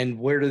 And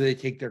where do they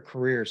take their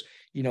careers?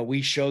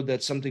 We showed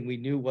that something we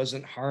knew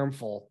wasn't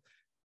harmful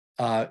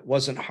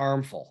wasn't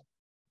harmful.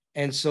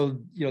 And so,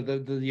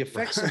 the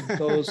effects of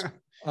those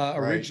Right.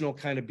 original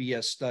kind of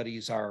BS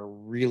studies are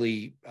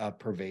really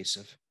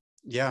pervasive.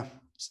 Yeah,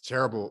 it's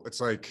terrible. It's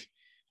like,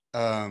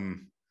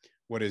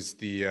 what is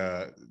the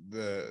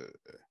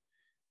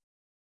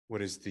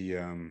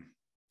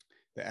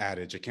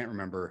adage? I can't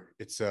remember.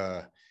 It's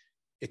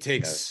it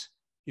takes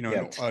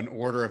an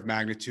order of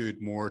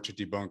magnitude more to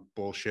debunk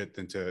bullshit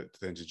than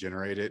to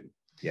generate it.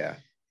 Yeah,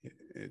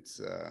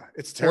 it's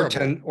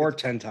terrible. Or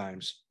 10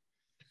 times.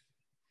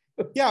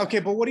 Yeah, okay,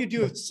 but what do you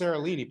do with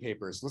Seralini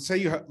papers? Let's say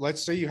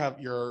you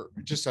have your,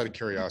 just out of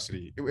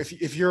curiosity,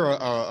 if you're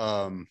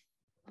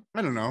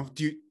I don't know,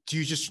 do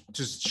you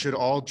just should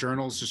all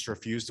journals just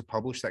refuse to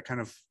publish that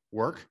kind of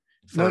work?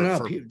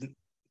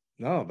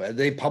 No, but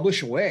they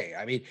publish away.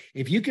 I mean,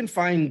 if you can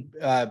find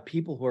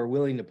people who are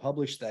willing to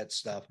publish that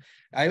stuff,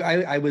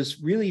 I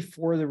was really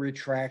for the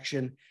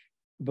retraction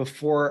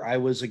before I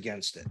was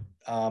against it.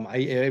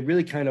 I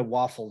really kind of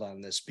waffled on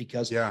this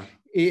because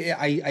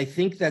I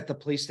think that the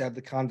place to have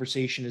the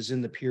conversation is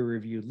in the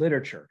peer-reviewed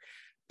literature.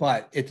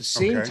 But at the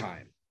same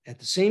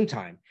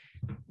time,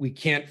 we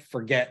can't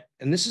forget,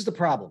 and this is the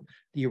problem,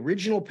 the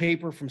original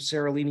paper from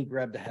Seralini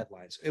grabbed the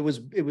headlines. It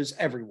was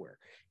everywhere.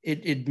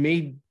 It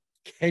made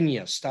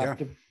Kenya stop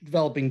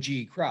developing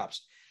GE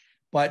crops.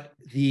 But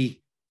the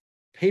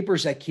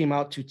papers that came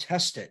out to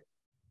test it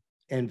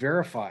and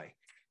verify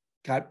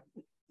got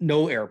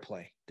no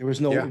airplay. There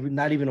was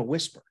not even a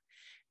whisper.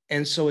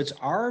 And so it's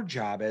our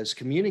job as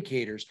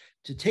communicators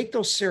to take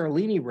those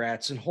Seralini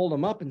rats and hold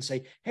them up and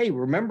say, hey,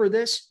 remember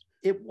this?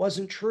 It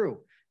wasn't true.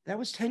 That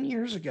was 10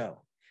 years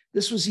ago.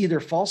 This was either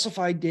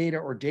falsified data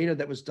or data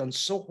that was done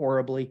so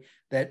horribly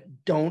that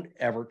don't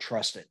ever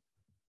trust it.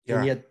 Yeah.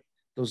 And yet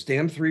those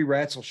damn 3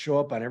 rats will show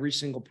up on every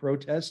single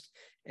protest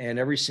and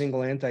every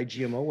single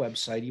anti-GMO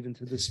website, even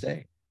to this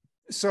day.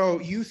 So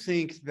you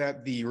think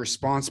that the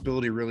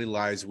responsibility really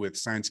lies with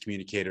science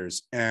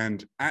communicators,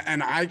 and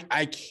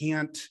I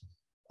can't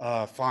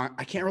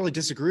really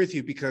disagree with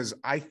you, because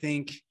I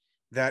think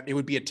that it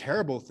would be a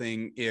terrible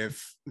thing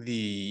if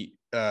the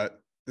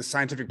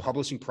scientific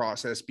publishing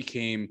process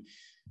became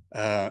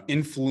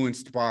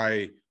influenced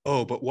by,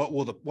 but what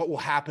will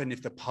happen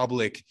if the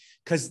public,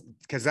 because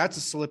that's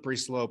a slippery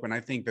slope, and I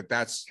think that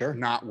that's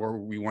not where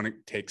we want to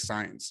take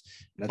science.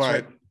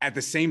 But at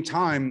the same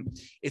time,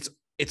 it's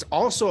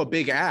also a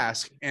big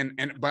ask,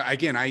 but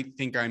again, I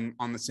think I'm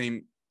on the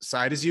same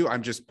side as you.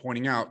 I'm just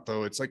pointing out,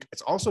 though, it's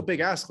also a big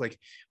ask. Like,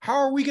 how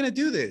are we going to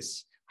do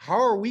this? How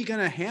are we going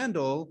to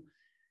handle,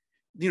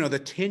 the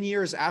 10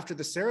 years after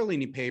the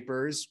Seralini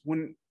papers,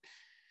 when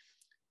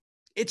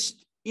it's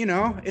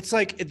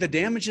like the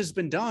damage has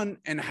been done,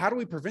 and how do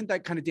we prevent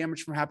that kind of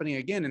damage from happening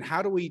again? And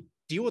how do we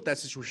deal with that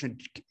situation?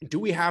 Do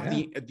we have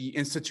the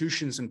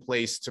institutions in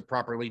place to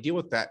properly deal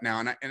with that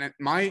now? And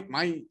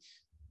my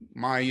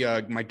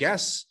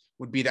guess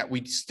would be that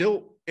we'd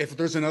still, if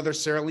there's another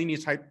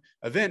Seralini type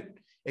event,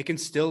 it can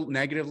still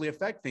negatively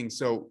affect things.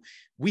 So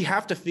we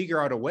have to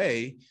figure out a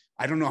way.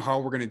 I don't know how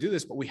we're going to do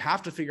this, but we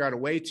have to figure out a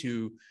way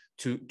to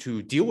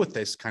deal with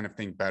this kind of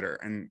thing better.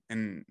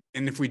 And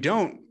if we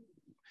don't,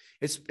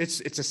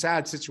 it's a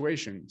sad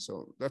situation.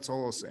 So that's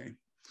all I'll say.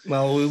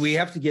 Well, we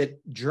have to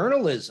get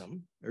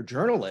journalism or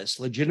journalists,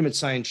 legitimate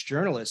science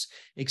journalists,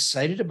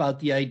 excited about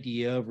the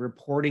idea of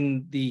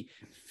reporting the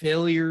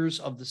failures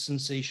of the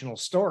sensational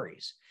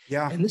stories.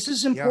 Yeah. And this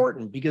is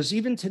important because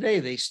even today,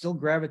 they still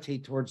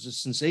gravitate towards the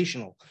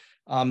sensational.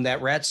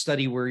 That rat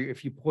study where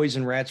if you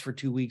poison rats for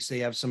 2 weeks, they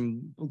have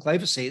some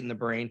glyphosate in the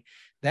brain,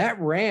 that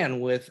ran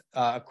with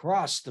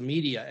across the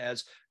media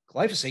as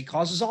glyphosate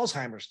causes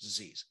Alzheimer's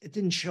disease. It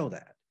didn't show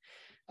that.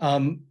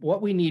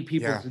 What we need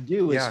people to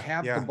do is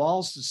have the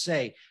balls to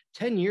say,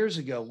 10 years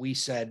ago, we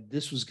said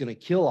this was going to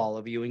kill all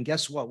of you. And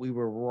guess what? We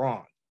were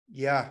wrong.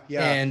 Yeah.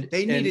 And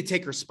they need to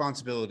take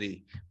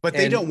responsibility, but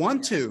they don't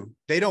want to.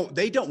 They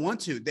don't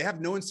want to. They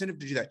have no incentive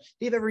to do that.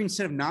 They have every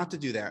incentive not to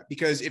do that,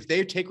 because if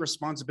they take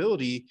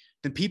responsibility,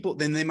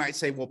 then they might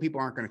say, well, people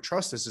aren't going to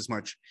trust us as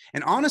much.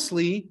 And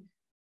honestly,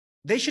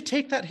 they should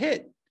take that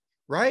hit,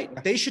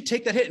 right? They should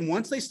take that hit. And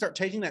once they start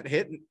taking that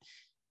hit,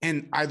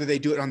 and either they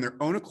do it on their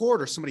own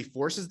accord or somebody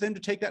forces them to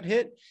take that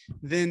hit,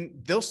 then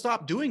they'll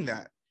stop doing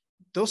that.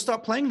 They'll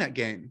stop playing that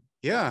game.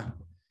 Yeah.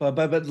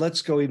 But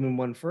let's go even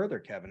one further,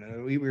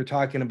 Kevin. We were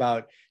talking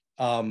about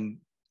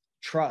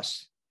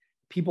trust.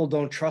 People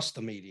don't trust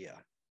the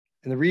media.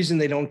 And the reason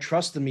they don't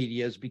trust the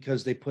media is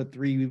because they put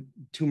 3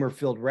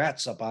 tumor-filled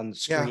rats up on the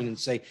screen and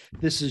say,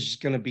 this is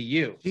going to be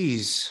you.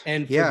 Jeez.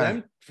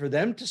 And for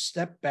them to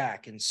step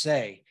back and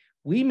say,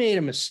 we made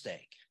a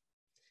mistake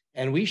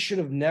and we should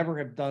have never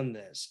have done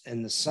this,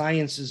 and the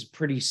science is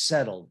pretty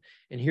settled,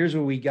 and here's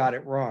where we got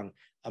it wrong.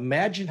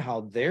 Imagine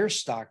how their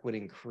stock would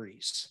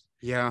increase.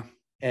 Yeah.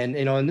 And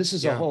this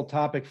is a whole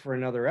topic for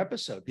another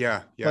episode.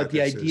 Yeah. But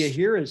the idea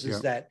here is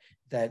that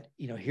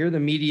here the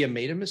media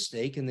made a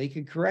mistake and they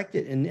could correct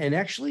it and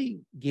actually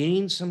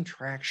gain some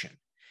traction.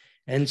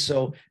 And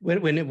so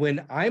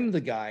when I'm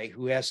the guy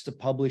who has to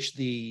publish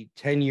the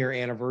 10-year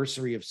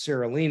anniversary of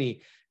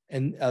Seralini,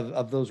 and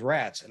of those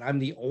rats, and I'm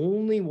the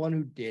only one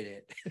who did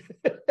it.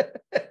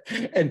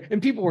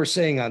 and people were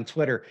saying on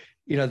Twitter,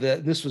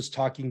 this was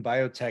Talking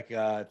Biotech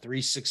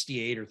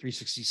 368 or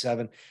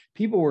 367.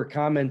 People were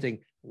commenting,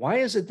 why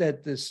is it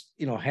that this,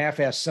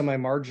 half-assed,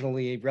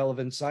 semi-marginally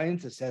relevant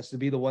scientist has to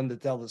be the one to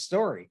tell the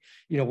story?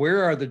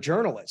 Where are the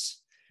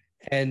journalists?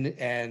 And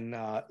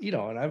I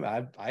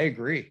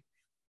agree.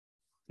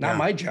 Not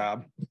my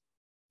job.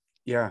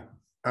 Yeah.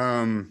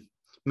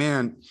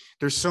 Man,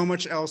 there's so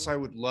much else I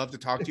would love to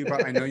talk to you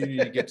about. I know you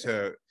need to get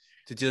to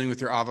dealing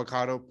with your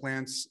avocado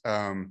plants.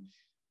 I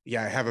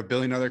have a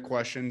billion other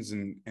questions,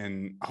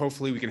 and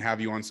hopefully we can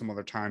have you on some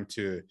other time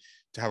to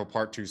have a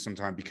part 2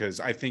 sometime, because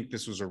I think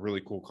this was a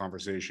really cool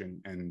conversation,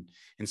 and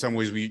in some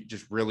ways we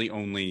just really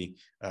only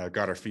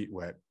got our feet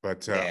wet.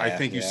 But I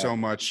thank you so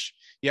much.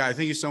 Yeah, I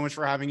thank you so much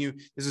for having you.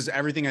 This is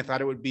everything I thought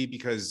it would be,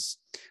 because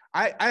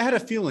I had a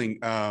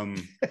feeling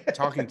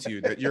talking to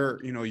you that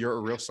you're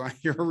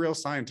a real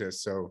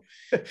scientist. So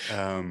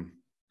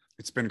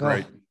it's been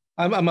great.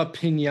 I'm a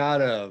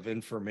piñata of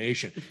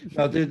information.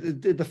 Now,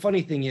 the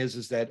funny thing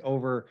is that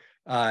over,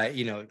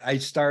 I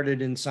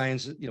started in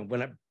science,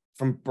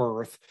 from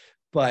birth,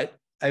 but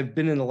I've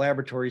been in the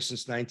laboratory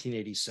since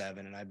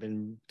 1987, and I've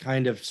been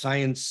kind of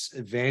science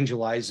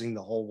evangelizing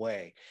the whole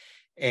way.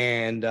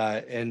 And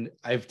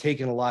I've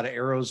taken a lot of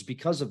arrows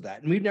because of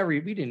that. And we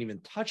didn't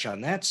even touch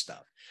on that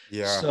stuff.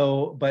 Yeah.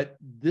 So, but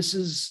this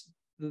is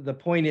the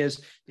point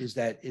is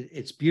that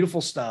it's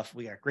beautiful stuff.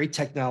 We got great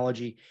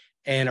technology,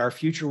 and our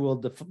future will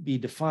be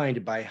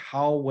defined by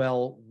how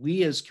well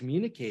we as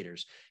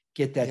communicators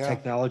get that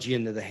technology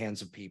into the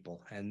hands of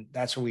people. And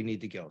that's where we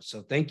need to go.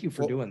 So thank you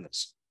for doing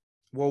this.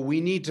 Well,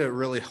 we need to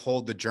really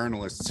hold the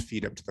journalists'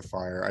 feet up to the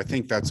fire. I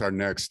think that's our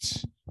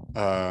next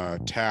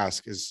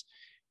task is,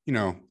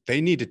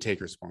 they need to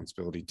take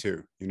responsibility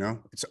too.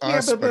 It's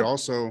us, but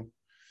also...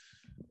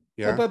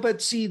 Yeah.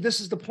 But see, this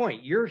is the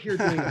point. You're here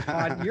doing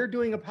you're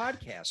doing a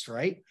podcast,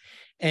 right?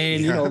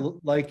 And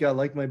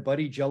like my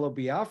buddy Jello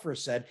Biafra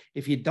said,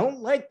 if you don't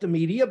like the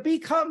media,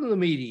 become the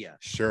media.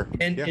 Sure.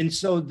 And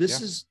so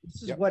this is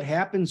what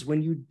happens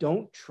when you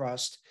don't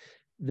trust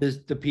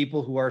the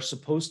people who are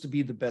supposed to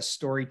be the best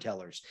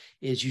storytellers,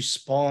 is you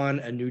spawn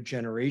a new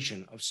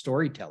generation of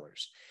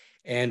storytellers.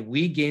 And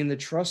we gain the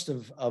trust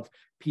of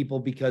people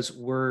because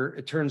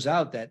it turns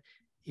out that,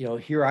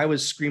 here I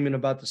was screaming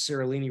about the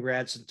Seralini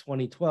rats in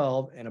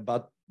 2012 and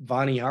about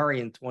Vani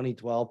Hari in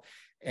 2012,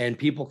 and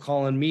people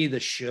calling me the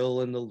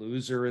shill and the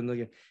loser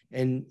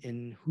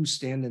and who's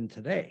standing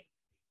today.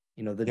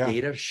 The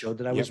data showed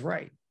that I was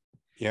right.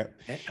 Yeah.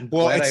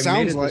 Well, it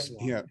sounds like,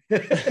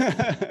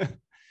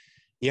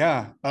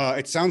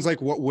 it sounds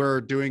like what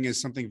we're doing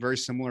is something very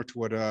similar to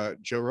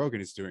what Joe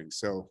Rogan is doing.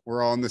 So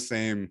we're all in the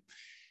same,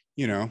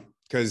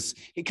 because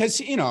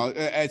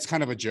it's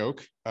kind of a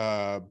joke,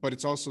 but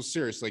it's also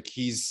serious. Like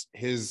his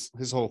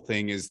whole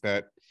thing is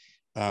that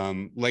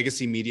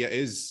legacy media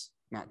is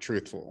not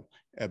truthful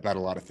about a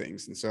lot of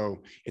things, and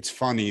so it's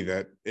funny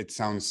that it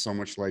sounds so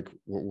much like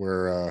what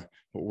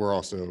we're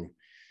also,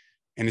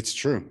 and it's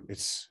true.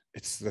 That's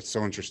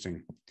so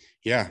interesting.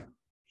 Yeah.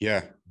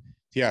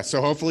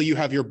 So hopefully you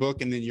have your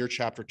book, and then your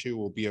chapter 2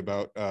 will be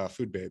about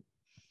Food Babe.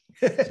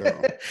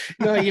 So.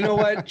 No, you know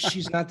what?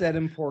 She's not that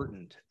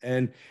important,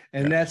 and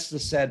that's the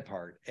sad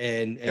part.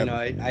 And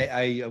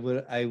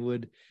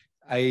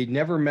I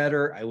never met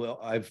her.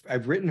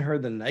 I've written her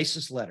the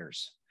nicest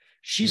letters.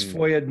 She's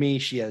FOIA'd me.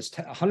 She has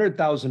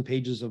 100,000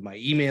 pages of my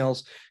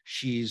emails.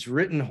 She's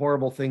written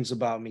horrible things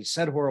about me,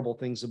 said horrible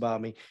things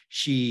about me.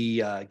 She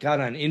got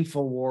on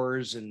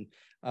InfoWars and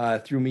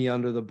threw me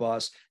under the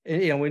bus.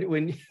 And,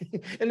 when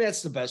and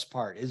that's the best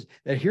part, is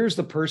that here's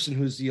the person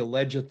who's the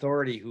alleged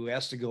authority who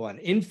has to go on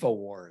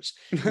InfoWars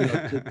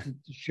to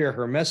share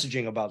her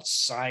messaging about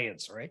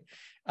science, right?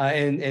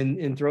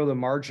 And throw the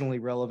marginally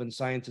relevant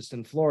scientist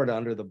in Florida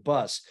under the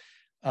bus.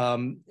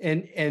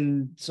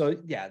 And so,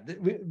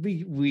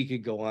 we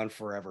could go on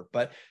forever,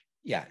 but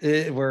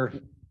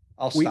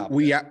I'll stop.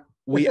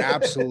 We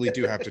absolutely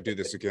do have to do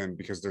this again,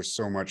 because there's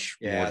so much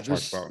more to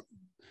talk about.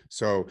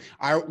 So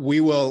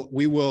we will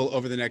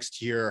over the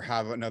next year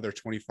have another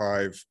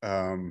 25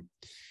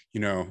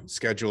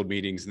 scheduled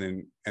meetings,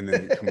 and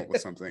then come up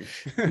with something.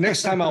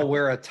 Next time I'll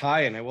wear a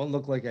tie, and I won't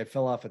look like I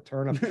fell off a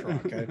turnip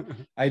truck.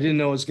 I didn't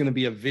know it was going to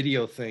be a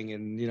video thing,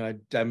 and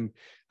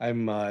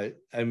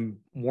I'm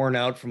worn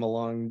out from a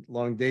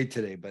long day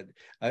today, but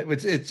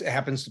it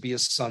happens to be a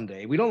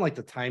Sunday. We don't like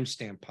the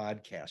timestamp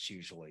podcasts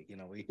usually.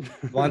 We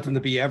want them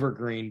to be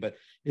evergreen, but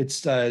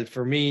it's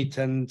for me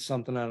 10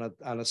 something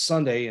on a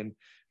Sunday, and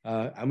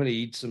I'm going to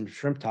eat some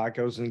shrimp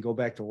tacos and go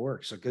back to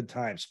work. So good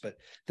times. But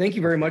thank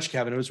you very much,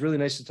 Kevin. It was really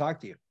nice to talk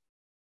to you.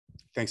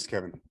 Thanks,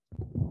 Kevin.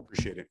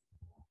 Appreciate it.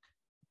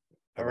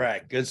 All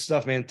right. Good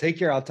stuff, man. Take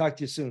care. I'll talk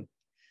to you soon.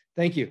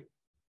 Thank you.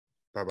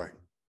 Bye-bye.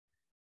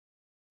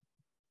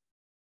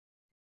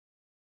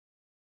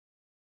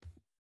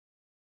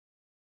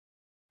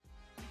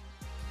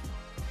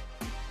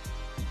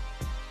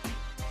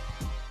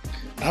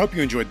 I hope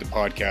you enjoyed the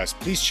podcast.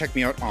 Please check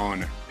me out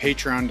on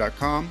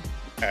patreon.com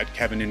at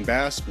Kevin and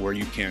Bass, where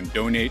you can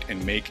donate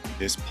and make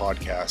this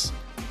podcast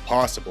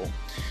possible.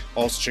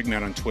 Also check me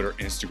out on Twitter,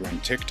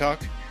 Instagram,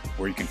 TikTok,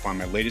 where you can find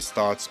my latest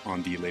thoughts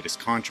on the latest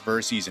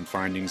controversies and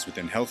findings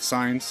within health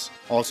science.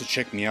 Also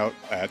check me out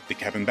at The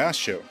Kevin Bass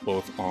Show,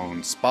 both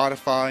on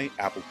Spotify,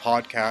 Apple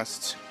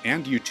Podcasts,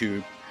 and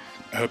YouTube.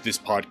 I hope this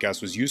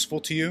podcast was useful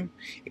to you.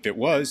 If it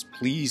was,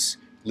 please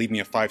leave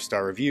me a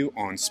 5-star review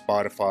on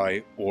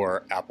Spotify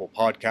or Apple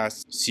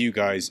Podcasts. See you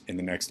guys in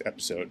the next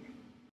episode.